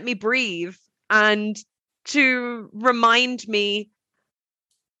there to let me breathe and to remind me,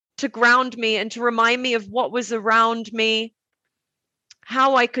 to ground me, and to remind me of what was around me,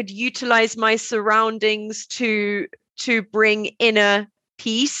 how I could utilize my surroundings to bring inner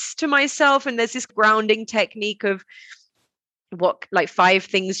peace to myself. And there's this grounding technique of what, like 5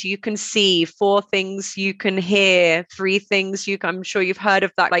 things you can see, 4 things you can hear, 3 things I'm sure you've heard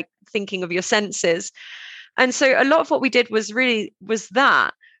of that, like thinking of your senses. And so a lot of what we did was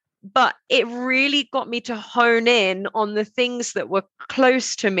that, but it really got me to hone in on the things that were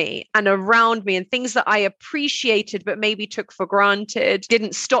close to me and around me and things that I appreciated, but maybe took for granted,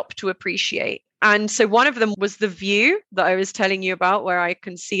 didn't stop to appreciate. And so one of them was the view that I was telling you about, where I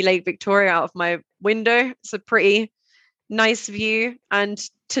can see Lake Victoria out of my window. It's a pretty nice view. And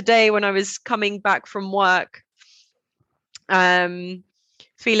today when I was coming back from work,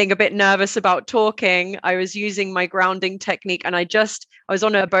 feeling a bit nervous about talking, I was using my grounding technique, and I was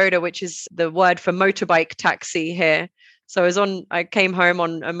on a Boda, which is the word for motorbike taxi here. So I came home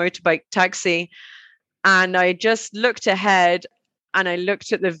on a motorbike taxi, and I just looked ahead and I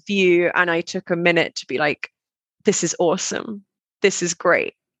looked at the view and I took a minute to be like, this is awesome. This is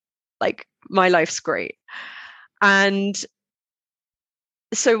great. Like, my life's great. And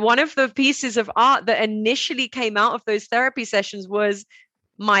so one of the pieces of art that initially came out of those therapy sessions was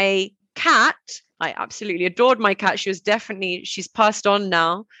my cat. I absolutely adored my cat. She's passed on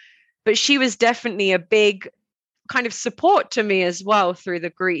now, but she was definitely a big kind of support to me as well through the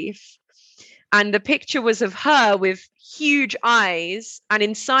grief. And the picture was of her with huge eyes, and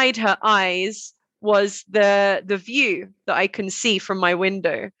inside her eyes was the view that I can see from my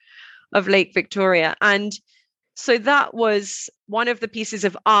window of Lake Victoria. And so that was one of the pieces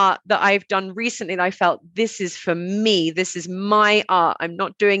of art that I've done recently that I felt, this is for me. This is my art. I'm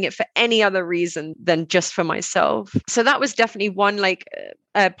not doing it for any other reason than just for myself. So that was definitely one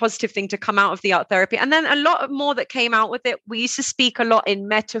a positive thing to come out of the art therapy. And then a lot more that came out with it. We used to speak a lot in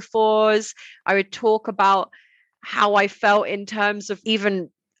metaphors. I would talk about how I felt in terms of even,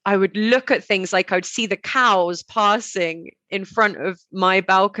 I would look at things like I would see the cows passing in front of my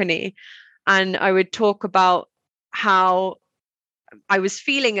balcony. And I would talk about how I was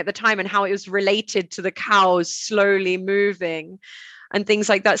feeling at the time and how it was related to the cows slowly moving and things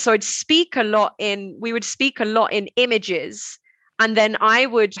like that. So we would speak a lot in images. And then I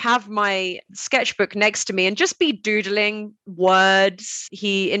would have my sketchbook next to me and just be doodling words.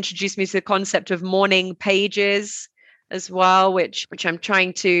 He introduced me to the concept of morning pages as well, which I'm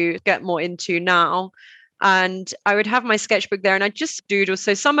trying to get more into now. And I would have my sketchbook there and I'd just doodle.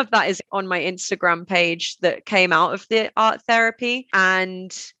 So some of that is on my Instagram page that came out of the art therapy.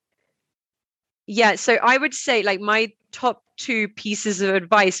 And yeah, so I would say like my top 2 pieces of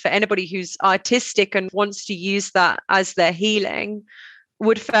advice for anybody who's artistic and wants to use that as their healing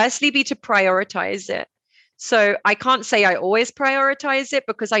would firstly be to prioritize it. So I can't say I always prioritize it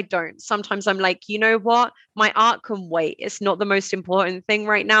because I don't. Sometimes I'm like, you know what? My art can wait. It's not the most important thing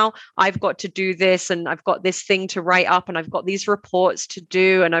right now. I've got to do this and I've got this thing to write up and I've got these reports to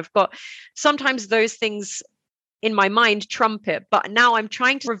do. And I've got sometimes those things in my mind trump it. But now I'm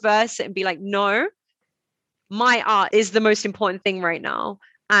trying to reverse it and be like, no, my art is the most important thing right now.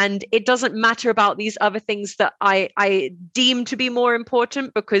 And it doesn't matter about these other things that I deem to be more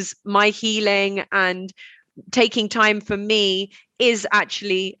important, because my healing and taking time for me is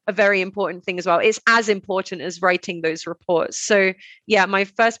actually a very important thing as well. It's as important as writing those reports. So yeah, my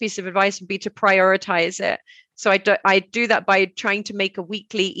first piece of advice would be to prioritize it. So I do that by trying to make a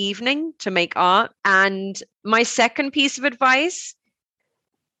weekly evening to make art. And my second piece of advice,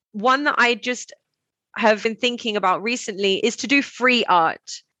 one that I just have been thinking about recently, is to do free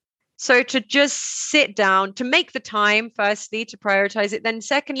art. So to just sit down, to make the time, firstly, to prioritize it. Then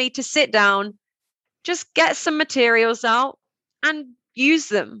secondly, to sit down, just get some materials out and use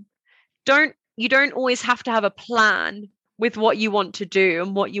them. You don't always have to have a plan with what you want to do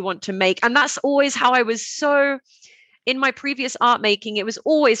and what you want to make. And that's always how I was so in my previous art making. It was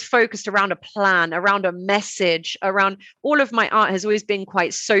always focused around a plan, around a message, around all of my art has always been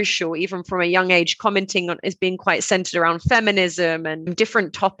quite social, even from a young age, commenting on has been quite centered around feminism and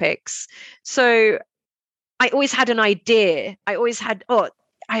different topics. So I always had an idea. I always had,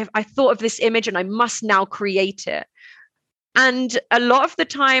 I thought of this image and I must now create it. And a lot of the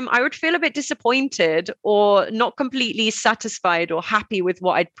time I would feel a bit disappointed or not completely satisfied or happy with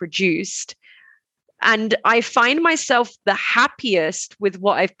what I'd produced. And I find myself the happiest with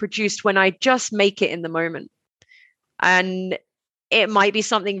what I've produced when I just make it in the moment. And it might be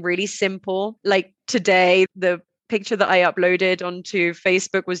something really simple. Like today, the picture that I uploaded onto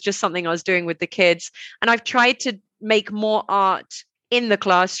Facebook was just something I was doing with the kids. And I've tried to make more art in the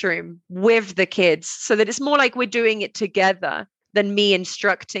classroom with the kids so that it's more like we're doing it together than me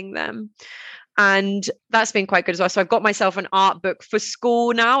instructing them. And that's been quite good as well. So I've got myself an art book for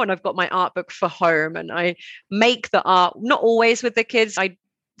school now, and I've got my art book for home, and I make the art, not always with the kids.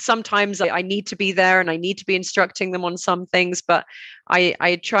 Sometimes I need to be there and I need to be instructing them on some things, but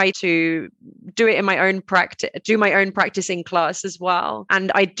I try to do it in my own practice, do my own practice in class as well.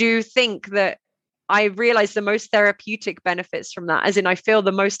 And I do think that I realize the most therapeutic benefits from that, as in I feel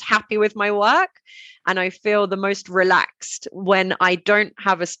the most happy with my work and I feel the most relaxed when I don't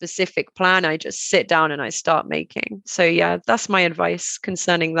have a specific plan. I just sit down and I start making. So yeah, that's my advice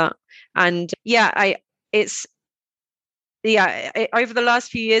concerning that. And yeah, over the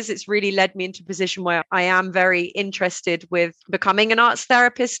last few years, it's really led me into a position where I am very interested with becoming an arts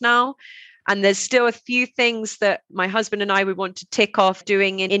therapist now. And there's still a few things that my husband and I would want to tick off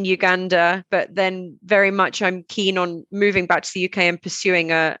doing in Uganda. But then very much I'm keen on moving back to the UK and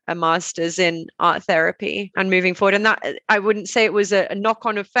pursuing a master's in art therapy and moving forward. And that, I wouldn't say it was a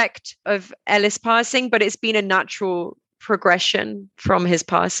knock-on effect of Ellis passing, but it's been a natural progression from his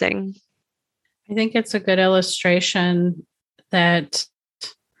passing. I think it's a good illustration that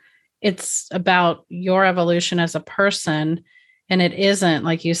it's about your evolution as a person. And it isn't,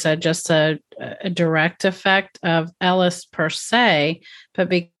 like you said, just a direct effect of Ellis per se, but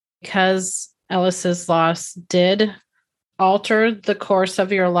because Ellis's loss did alter the course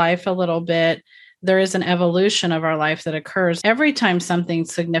of your life a little bit, there is an evolution of our life that occurs every time something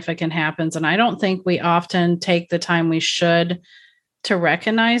significant happens. And I don't think we often take the time we should to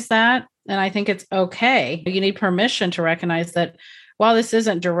recognize that. And I think it's okay. You need permission to recognize that while this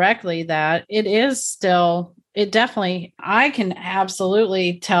isn't directly that, it is still, it definitely, I can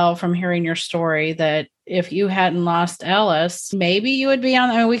absolutely tell from hearing your story that if you hadn't lost Ellis, maybe you would be on,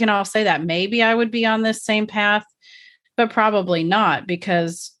 I mean, we can all say that maybe I would be on this same path, but probably not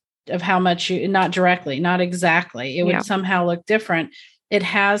because of how much you, not directly, not exactly. It would somehow look different. It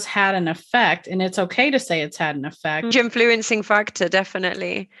has had an effect, and it's okay to say it's had an effect. Influencing factor,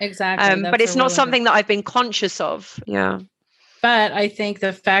 definitely. Exactly. But it's not something that I've been conscious of. Yeah. But I think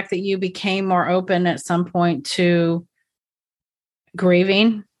the fact that you became more open at some point to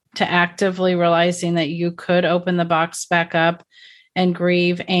grieving, to actively realizing that you could open the box back up and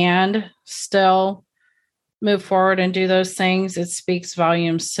grieve and still move forward and do those things, it speaks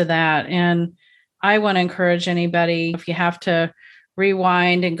volumes to that. And I want to encourage anybody, if you have to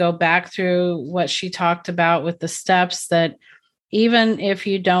rewind and go back through what she talked about with the steps, that even if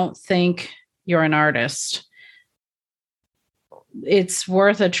you don't think you're an artist, it's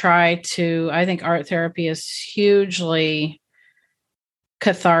worth a try to, I think art therapy is hugely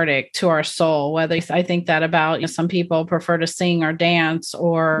cathartic to our soul. Whether I think that about, you know, some people prefer to sing or dance,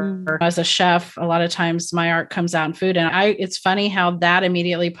 or as a chef, a lot of times my art comes out in food. And it's funny how that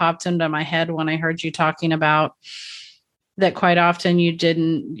immediately popped into my head when I heard you talking about that quite often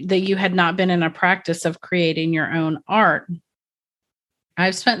you had not been in a practice of creating your own art.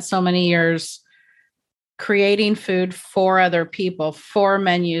 I've spent so many years creating food for other people, for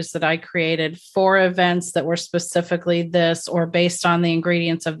menus that I created, for events that were specifically this or based on the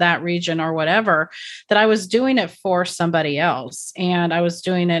ingredients of that region or whatever, that I was doing it for somebody else. And I was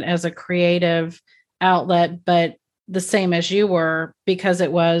doing it as a creative outlet, but the same as you were, because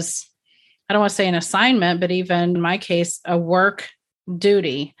it was, I don't want to say an assignment, but even in my case, a work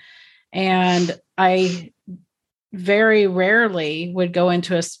duty. And I very rarely would go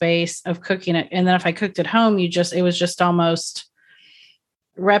into a space of cooking it. And then if I cooked at home, it was just almost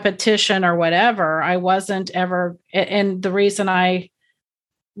repetition or whatever. I wasn't ever, and the reason I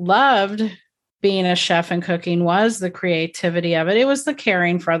loved being a chef and cooking was the creativity of it. It was the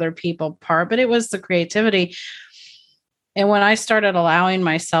caring for other people part, but it was the creativity. And when I started allowing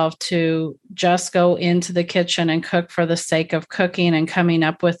myself to just go into the kitchen and cook for the sake of cooking and coming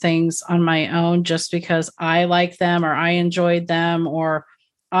up with things on my own, just because I like them or I enjoyed them, or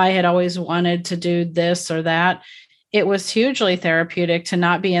I had always wanted to do this or that, it was hugely therapeutic to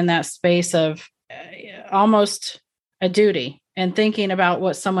not be in that space of almost a duty and thinking about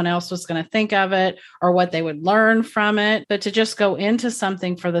what someone else was going to think of it or what they would learn from it, but to just go into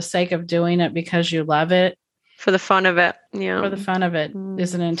something for the sake of doing it because you love it. For the fun of it. Yeah. For the fun of it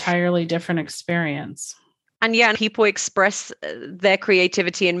is an entirely different experience. And yeah, people express their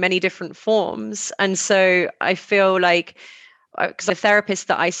creativity in many different forms. And so I feel like, because the therapist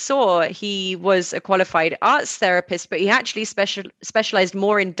that I saw, he was a qualified arts therapist, but he actually specialized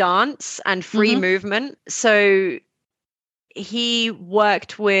more in dance and free movement. So he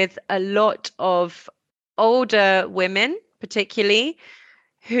worked with a lot of older women, particularly,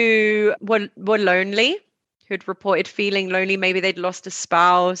 who were lonely, who'd reported feeling lonely. Maybe they'd lost a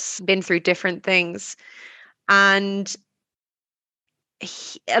spouse, been through different things. And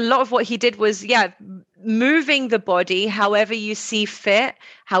a lot of what he did was, moving the body however you see fit,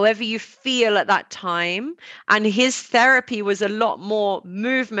 however you feel at that time. And his therapy was a lot more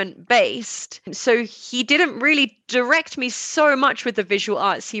movement based. So he didn't really direct me so much with the visual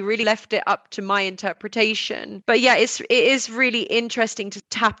arts. He really left it up to my interpretation. But yeah, it is really interesting to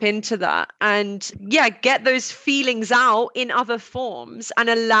tap into that and get those feelings out in other forms and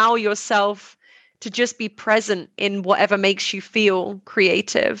allow yourself to just be present in whatever makes you feel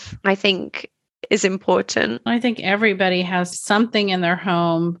creative, I think is important. I think everybody has something in their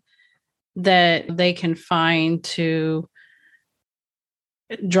home that they can find to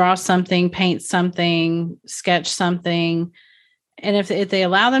draw something, paint something, sketch something. And if they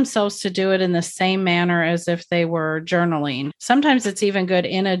allow themselves to do it in the same manner as if they were journaling, sometimes it's even good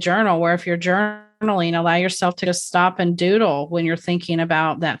in a journal where if you're journaling, allow yourself to just stop and doodle when you're thinking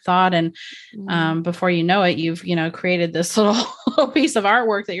about that thought. And before you know it, you've, created this little piece of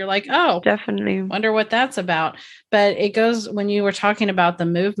artwork that you're like, oh, Definitely. wonder what that's about. But it goes, when you were talking about the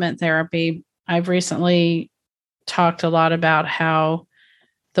movement therapy, I've recently talked a lot about how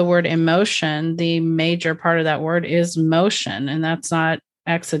the word emotion, the major part of that word is motion, and that's not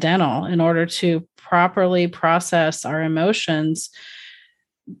accidental. In order to properly process our emotions,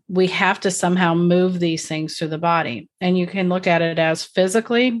 we have to somehow move these things through the body. And you can look at it as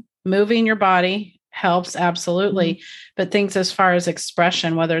physically moving your body helps, absolutely. Mm-hmm. But things as far as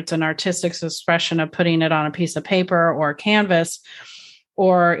expression, whether it's an artistic expression of putting it on a piece of paper or canvas,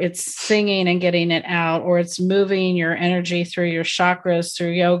 or it's singing and getting it out, or it's moving your energy through your chakras,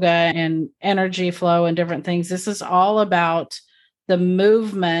 through yoga and energy flow and different things. This is all about the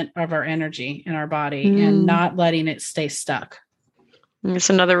movement of our energy in our body and not letting it stay stuck. It's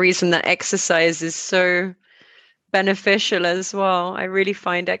another reason that exercise is so beneficial as well. I really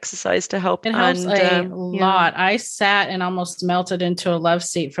find exercise to help. It helps a lot. I sat and almost melted into a love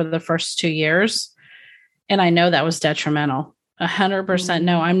seat for the first 2 years. And I know that was detrimental. 100%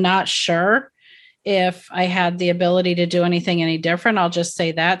 no. I'm not sure if I had the ability to do anything any different. I'll just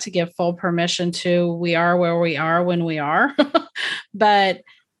say that to give full permission to, we are where we are when we are. But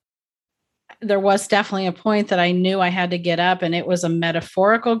there was definitely a point that I knew I had to get up, and it was a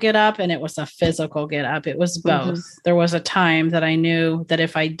metaphorical get up and it was a physical get up. It was both. There was a time that I knew that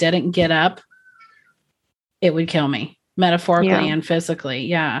if I didn't get up, it would kill me, metaphorically and physically.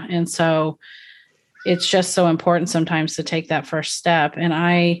 Yeah. And so it's just so important sometimes to take that first step. And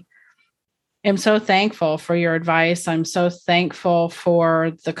I am so thankful for your advice. I'm so thankful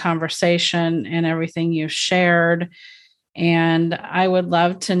for the conversation and everything you've shared. And I would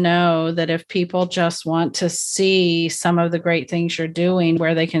love to know that if people just want to see some of the great things you're doing,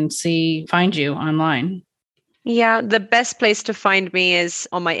 where they can find you online. Yeah, the best place to find me is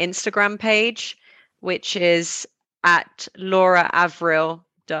on my Instagram page, which is at Laura Avril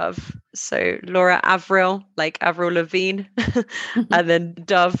Dove. So Laura Avril, like Avril Lavigne, and then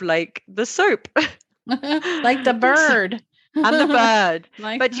Dove, like the soap. Like the bird. And the bird.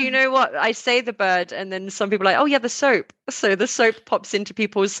 But you know what? I say the bird, and then some people are like, oh yeah, the soap. So the soap pops into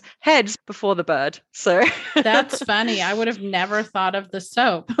people's heads before the bird. So that's funny. I would have never thought of the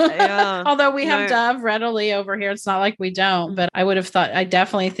soap. Yeah. Although we have Dove readily over here. It's not like we don't, but I would have thought, I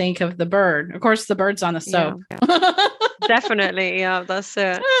definitely think of the bird. Of course, the bird's on the soap. Yeah. Definitely. Yeah, that's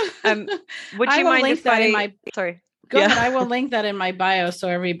it. Would you mind if sorry. Go ahead. I will link that in my bio so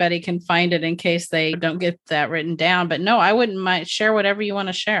everybody can find it in case they don't get that written down. But no, I wouldn't mind. Share whatever you want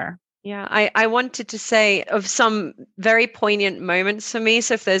to share. Yeah, I wanted to say of some very poignant moments for me.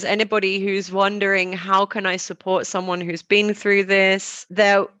 So if there's anybody who's wondering, how can I support someone who's been through this?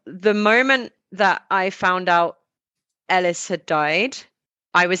 The moment that I found out Ellis had died,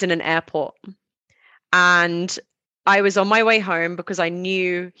 I was in an airport. And I was on my way home because I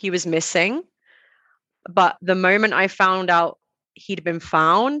knew he was missing. But the moment I found out he'd been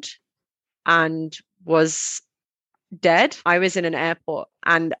found and was dead, I was in an airport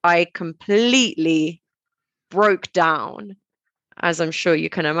and I completely broke down, as I'm sure you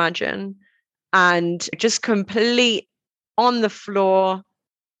can imagine, and just complete on the floor,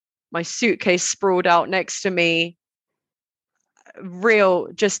 my suitcase sprawled out next to me, real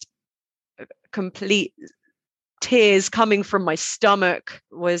just complete tears coming from my stomach,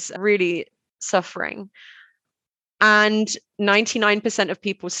 was really suffering. And 99% of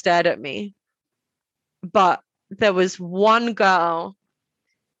people stared at me. But there was one girl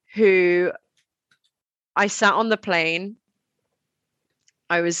who I sat on the plane.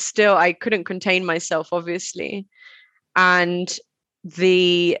 I couldn't contain myself, obviously. And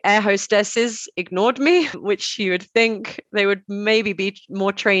the air hostesses ignored me, which you would think they would maybe be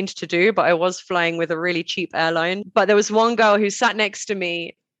more trained to do, but I was flying with a really cheap airline. But there was one girl who sat next to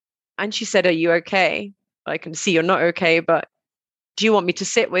me and she said, "Are you okay? I can see you're not okay, but do you want me to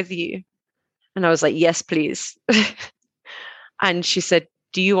sit with you?" And I was like, "Yes, please." And she said,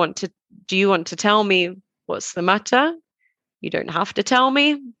 do you want to tell me what's the matter? You don't have to tell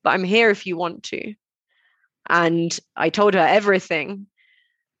me, but I'm here if you want to. And I told her everything.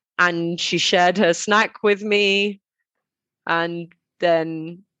 And she shared her snack with me. And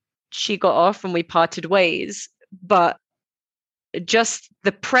then she got off and we parted ways. But just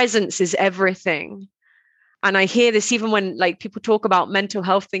the presence is everything. And I hear this even when like people talk about mental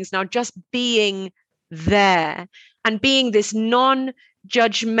health things now, just being there and being this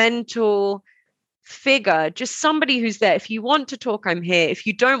non-judgmental figure, just somebody who's there. If you want to talk, I'm here. If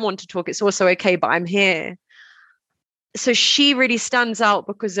you don't want to talk, it's also okay, but I'm here. So she really stands out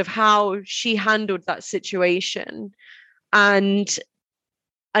because of how she handled that situation. And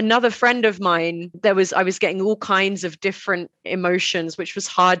another friend of mine, I was getting all kinds of different emotions, which was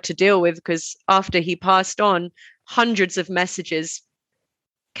hard to deal with because after he passed on, hundreds of messages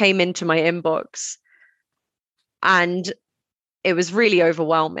came into my inbox and it was really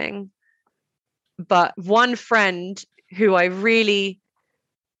overwhelming. But one friend who I really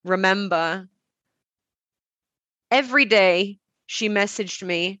remember, every day she messaged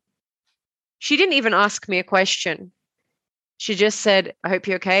me. She didn't even ask me a question. She just said, I hope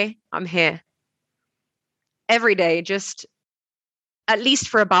you're okay. I'm here. Every day, just at least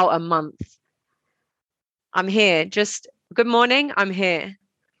for about a month. I'm here. Just good morning. I'm here.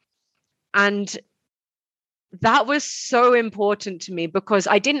 And that was so important to me because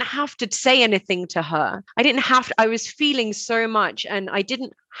I didn't have to say anything to her. I was feeling so much and I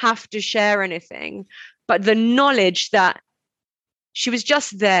didn't have to share anything. But the knowledge that she was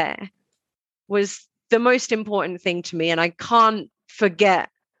just there was the most important thing to me. And I can't forget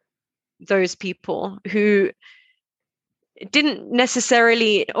those people who didn't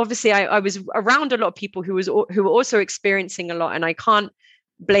necessarily, obviously I was around a lot of people who were also experiencing a lot, and I can't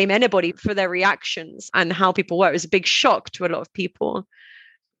blame anybody for their reactions and how people were. It was a big shock to a lot of people.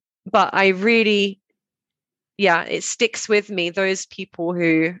 But I really, it sticks with me, those people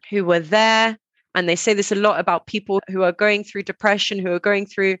who were there. And they say this a lot about people who are going through depression, who are going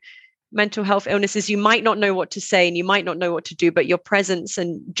through mental health illnesses. You might not know what to say and you might not know what to do, but your presence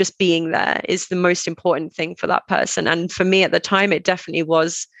and just being there is the most important thing for that person. And for me at the time, it definitely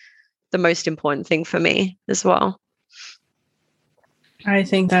was the most important thing for me as well. I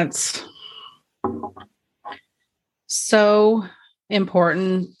think that's so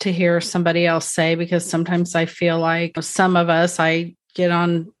important to hear somebody else say, because sometimes I feel like some of us, I get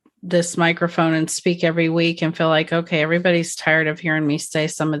on this microphone and speak every week and feel like, okay, everybody's tired of hearing me say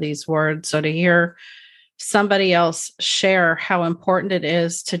some of these words. So to hear somebody else share how important it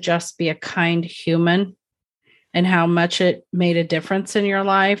is to just be a kind human and how much it made a difference in your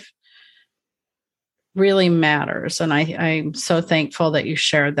life really matters. And I'm so thankful that you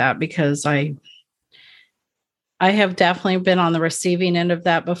shared that, because I have definitely been on the receiving end of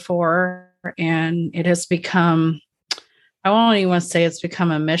that before, and it has become, I won't even say it's become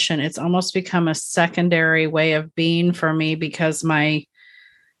a mission. It's almost become a secondary way of being for me, because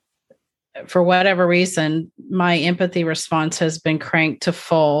for whatever reason, my empathy response has been cranked to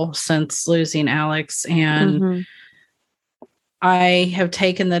full since losing Alex. And I have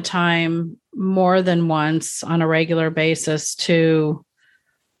taken the time more than once on a regular basis to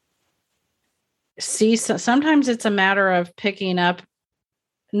see. Sometimes it's a matter of picking up,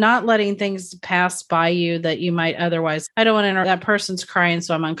 not letting things pass by you that you might otherwise. I don't want to, that person's crying,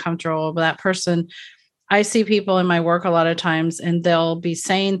 so I'm uncomfortable. But that person, I see people in my work a lot of times, and they'll be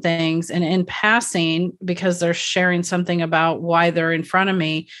saying things, and in passing, because they're sharing something about why they're in front of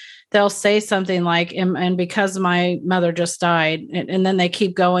me, they'll say something like, and because my mother just died, and then they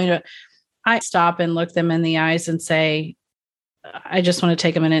keep going. I stop and look them in the eyes and say, I just want to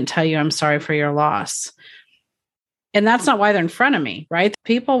take a minute and tell you I'm sorry for your loss. And that's not why they're in front of me, right?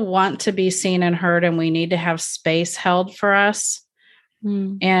 People want to be seen and heard, and we need to have space held for us.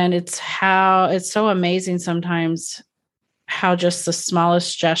 And it's so amazing sometimes how just the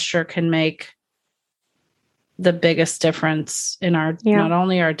smallest gesture can make the biggest difference in our, not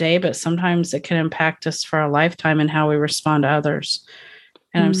only our day, but sometimes it can impact us for a lifetime in how we respond to others.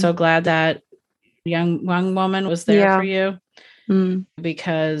 And I'm so glad that young woman was there for you,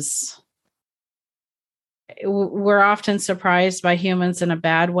 because we're often surprised by humans in a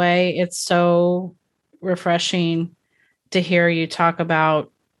bad way. It's so refreshing to hear you talk about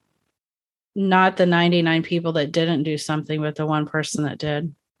not the 99 people that didn't do something, but the one person that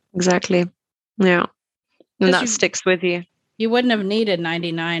did. Exactly. Yeah. And that sticks with you. You wouldn't have needed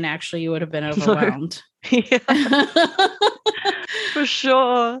 99. Actually, you would have been overwhelmed. For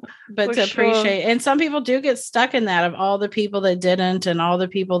sure. But to appreciate, and some people do get stuck in that, of all the people that didn't and all the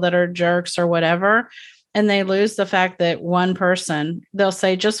people that are jerks or whatever. And they lose the fact that one person, they'll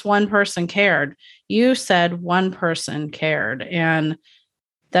say just one person cared. You said one person cared. And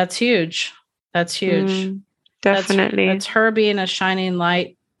that's huge. That's huge. Definitely. That's her being a shining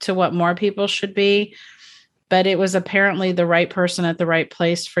light to what more people should be. But it was apparently the right person at the right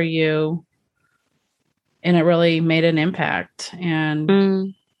place for you. And it really made an impact. And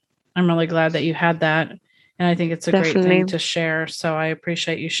I'm really glad that you had that. And I think it's a great thing to share. So I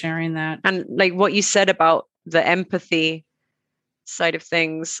appreciate you sharing that. And like what you said about the empathy side of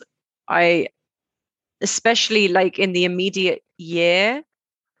things, I, especially like in the immediate year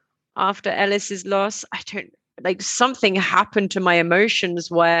after Ellis's loss, like something happened to my emotions,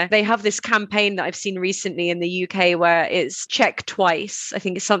 where they have this campaign that I've seen recently in the UK where it's check twice. I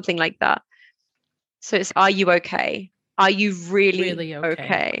think it's something like that. So it's, are you okay? Are you really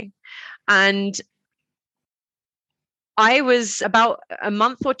okay? And I was about a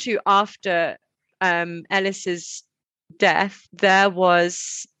month or two after Ellis's death. There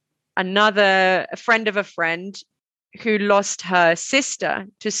was a friend of a friend who lost her sister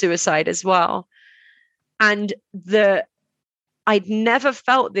to suicide as well. And I'd never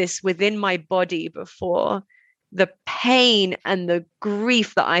felt this within my body before. The pain and the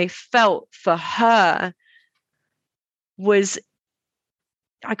grief that I felt for her was,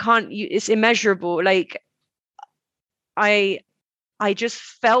 it's immeasurable. Like, I just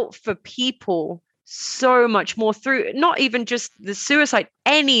felt for people so much more through, not even just the suicide,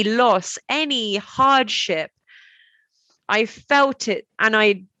 any loss, any hardship. I felt it, and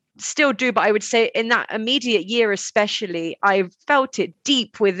I still do, but I would say in that immediate year especially, I felt it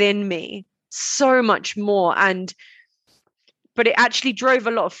deep within me so much more. But it actually drove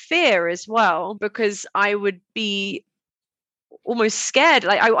a lot of fear as well, because I would be almost scared.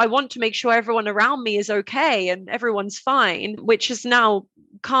 Like, I want to make sure everyone around me is okay and everyone's fine, which has now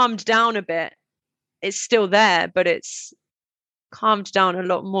calmed down a bit. It's still there, but it's calmed down a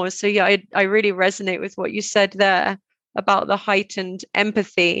lot more. So yeah, I really resonate with what you said there about the heightened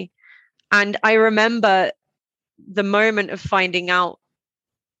empathy. And I remember the moment of finding out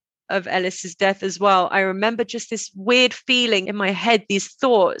of Ellis's death as well. I remember just this weird feeling in my head, these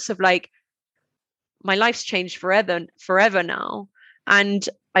thoughts of like, my life's changed forever now. And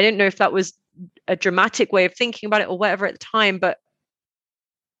I didn't know if that was a dramatic way of thinking about it or whatever at the time, but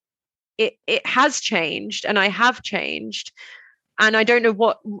it has changed, and I have changed. And I don't know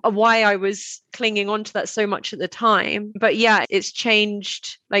why I was clinging on to that so much at the time. But yeah, it's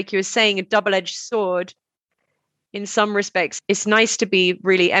changed, like you were saying, a double-edged sword. In some respects, it's nice to be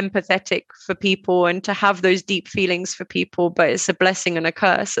really empathetic for people and to have those deep feelings for people, but it's a blessing and a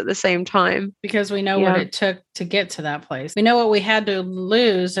curse at the same time. Because we know what it took to get to that place. We know what we had to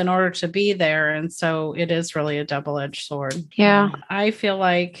lose in order to be there. And so it is really a double-edged sword. Yeah. I feel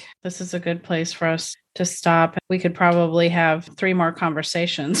like this is a good place for us to stop. We could probably have 3 more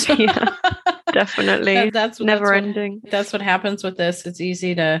conversations. Yeah, definitely. That's never ending. That's what happens with this. It's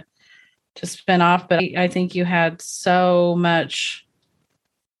easy to spin off, but I think you had so much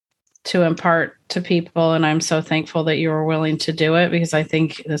to impart to people, and I'm so thankful that you were willing to do it, because I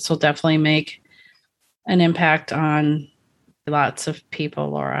think this will definitely make an impact on lots of people,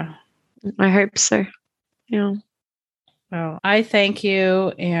 Laura. I hope so. Yeah. Well, I thank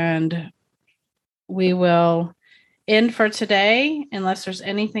you, and we will end for today unless there's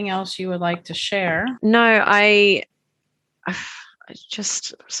anything else you would like to share. No,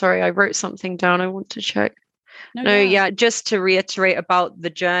 sorry, I wrote something down. I want to check. Just to reiterate about the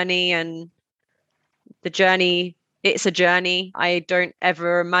journey, it's a journey. I don't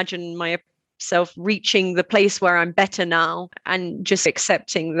ever imagine myself reaching the place where I'm better now, and just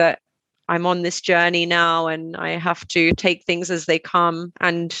accepting that I'm on this journey now and I have to take things as they come,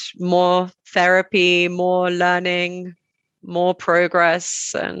 and more therapy, more learning, more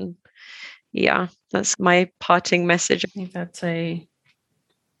progress. And yeah, that's my parting message. I think that's a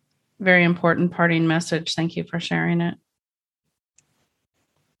very important parting message. Thank you for sharing it.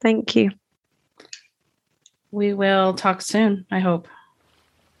 Thank you. We will talk soon, I hope.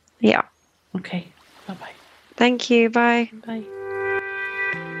 Yeah. Okay. Bye-bye. Thank you. Bye. Bye.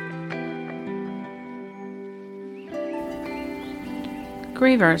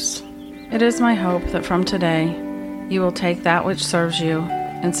 Grievers, it is my hope that from today you will take that which serves you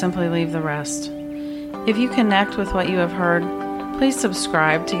and simply leave the rest. If you connect with what you have heard, please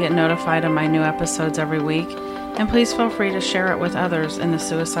subscribe to get notified of my new episodes every week, and please feel free to share it with others in the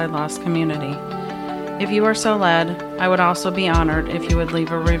suicide loss community. If you are so led, I would also be honored if you would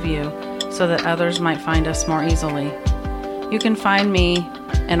leave a review so that others might find us more easily. You can find me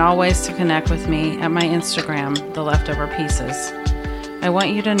and all ways to connect with me at my Instagram, The Leftover Pieces. I want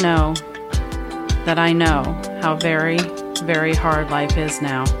you to know that I know how very, very hard life is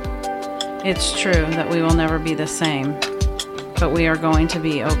now. It's true that we will never be the same, but we are going to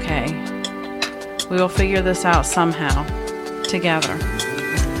be okay. We will figure this out somehow, together,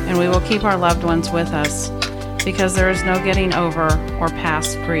 and we will keep our loved ones with us, because there is no getting over or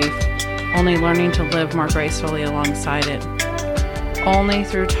past grief, only learning to live more gracefully alongside it. Only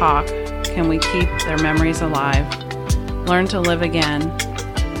through talk can we keep their memories alive, learn to live again,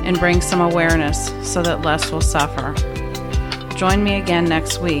 and bring some awareness so that less will suffer. Join me again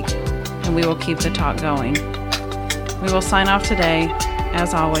next week, and we will keep the talk going. We will sign off today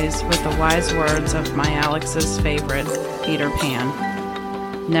as always, with the wise words of my Alex's favorite, Peter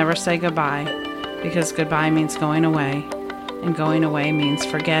Pan. Never say goodbye, because goodbye means going away, and going away means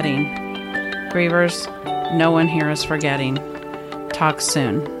forgetting. Grievers, no one here is forgetting. Talk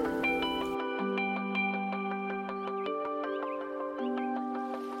soon.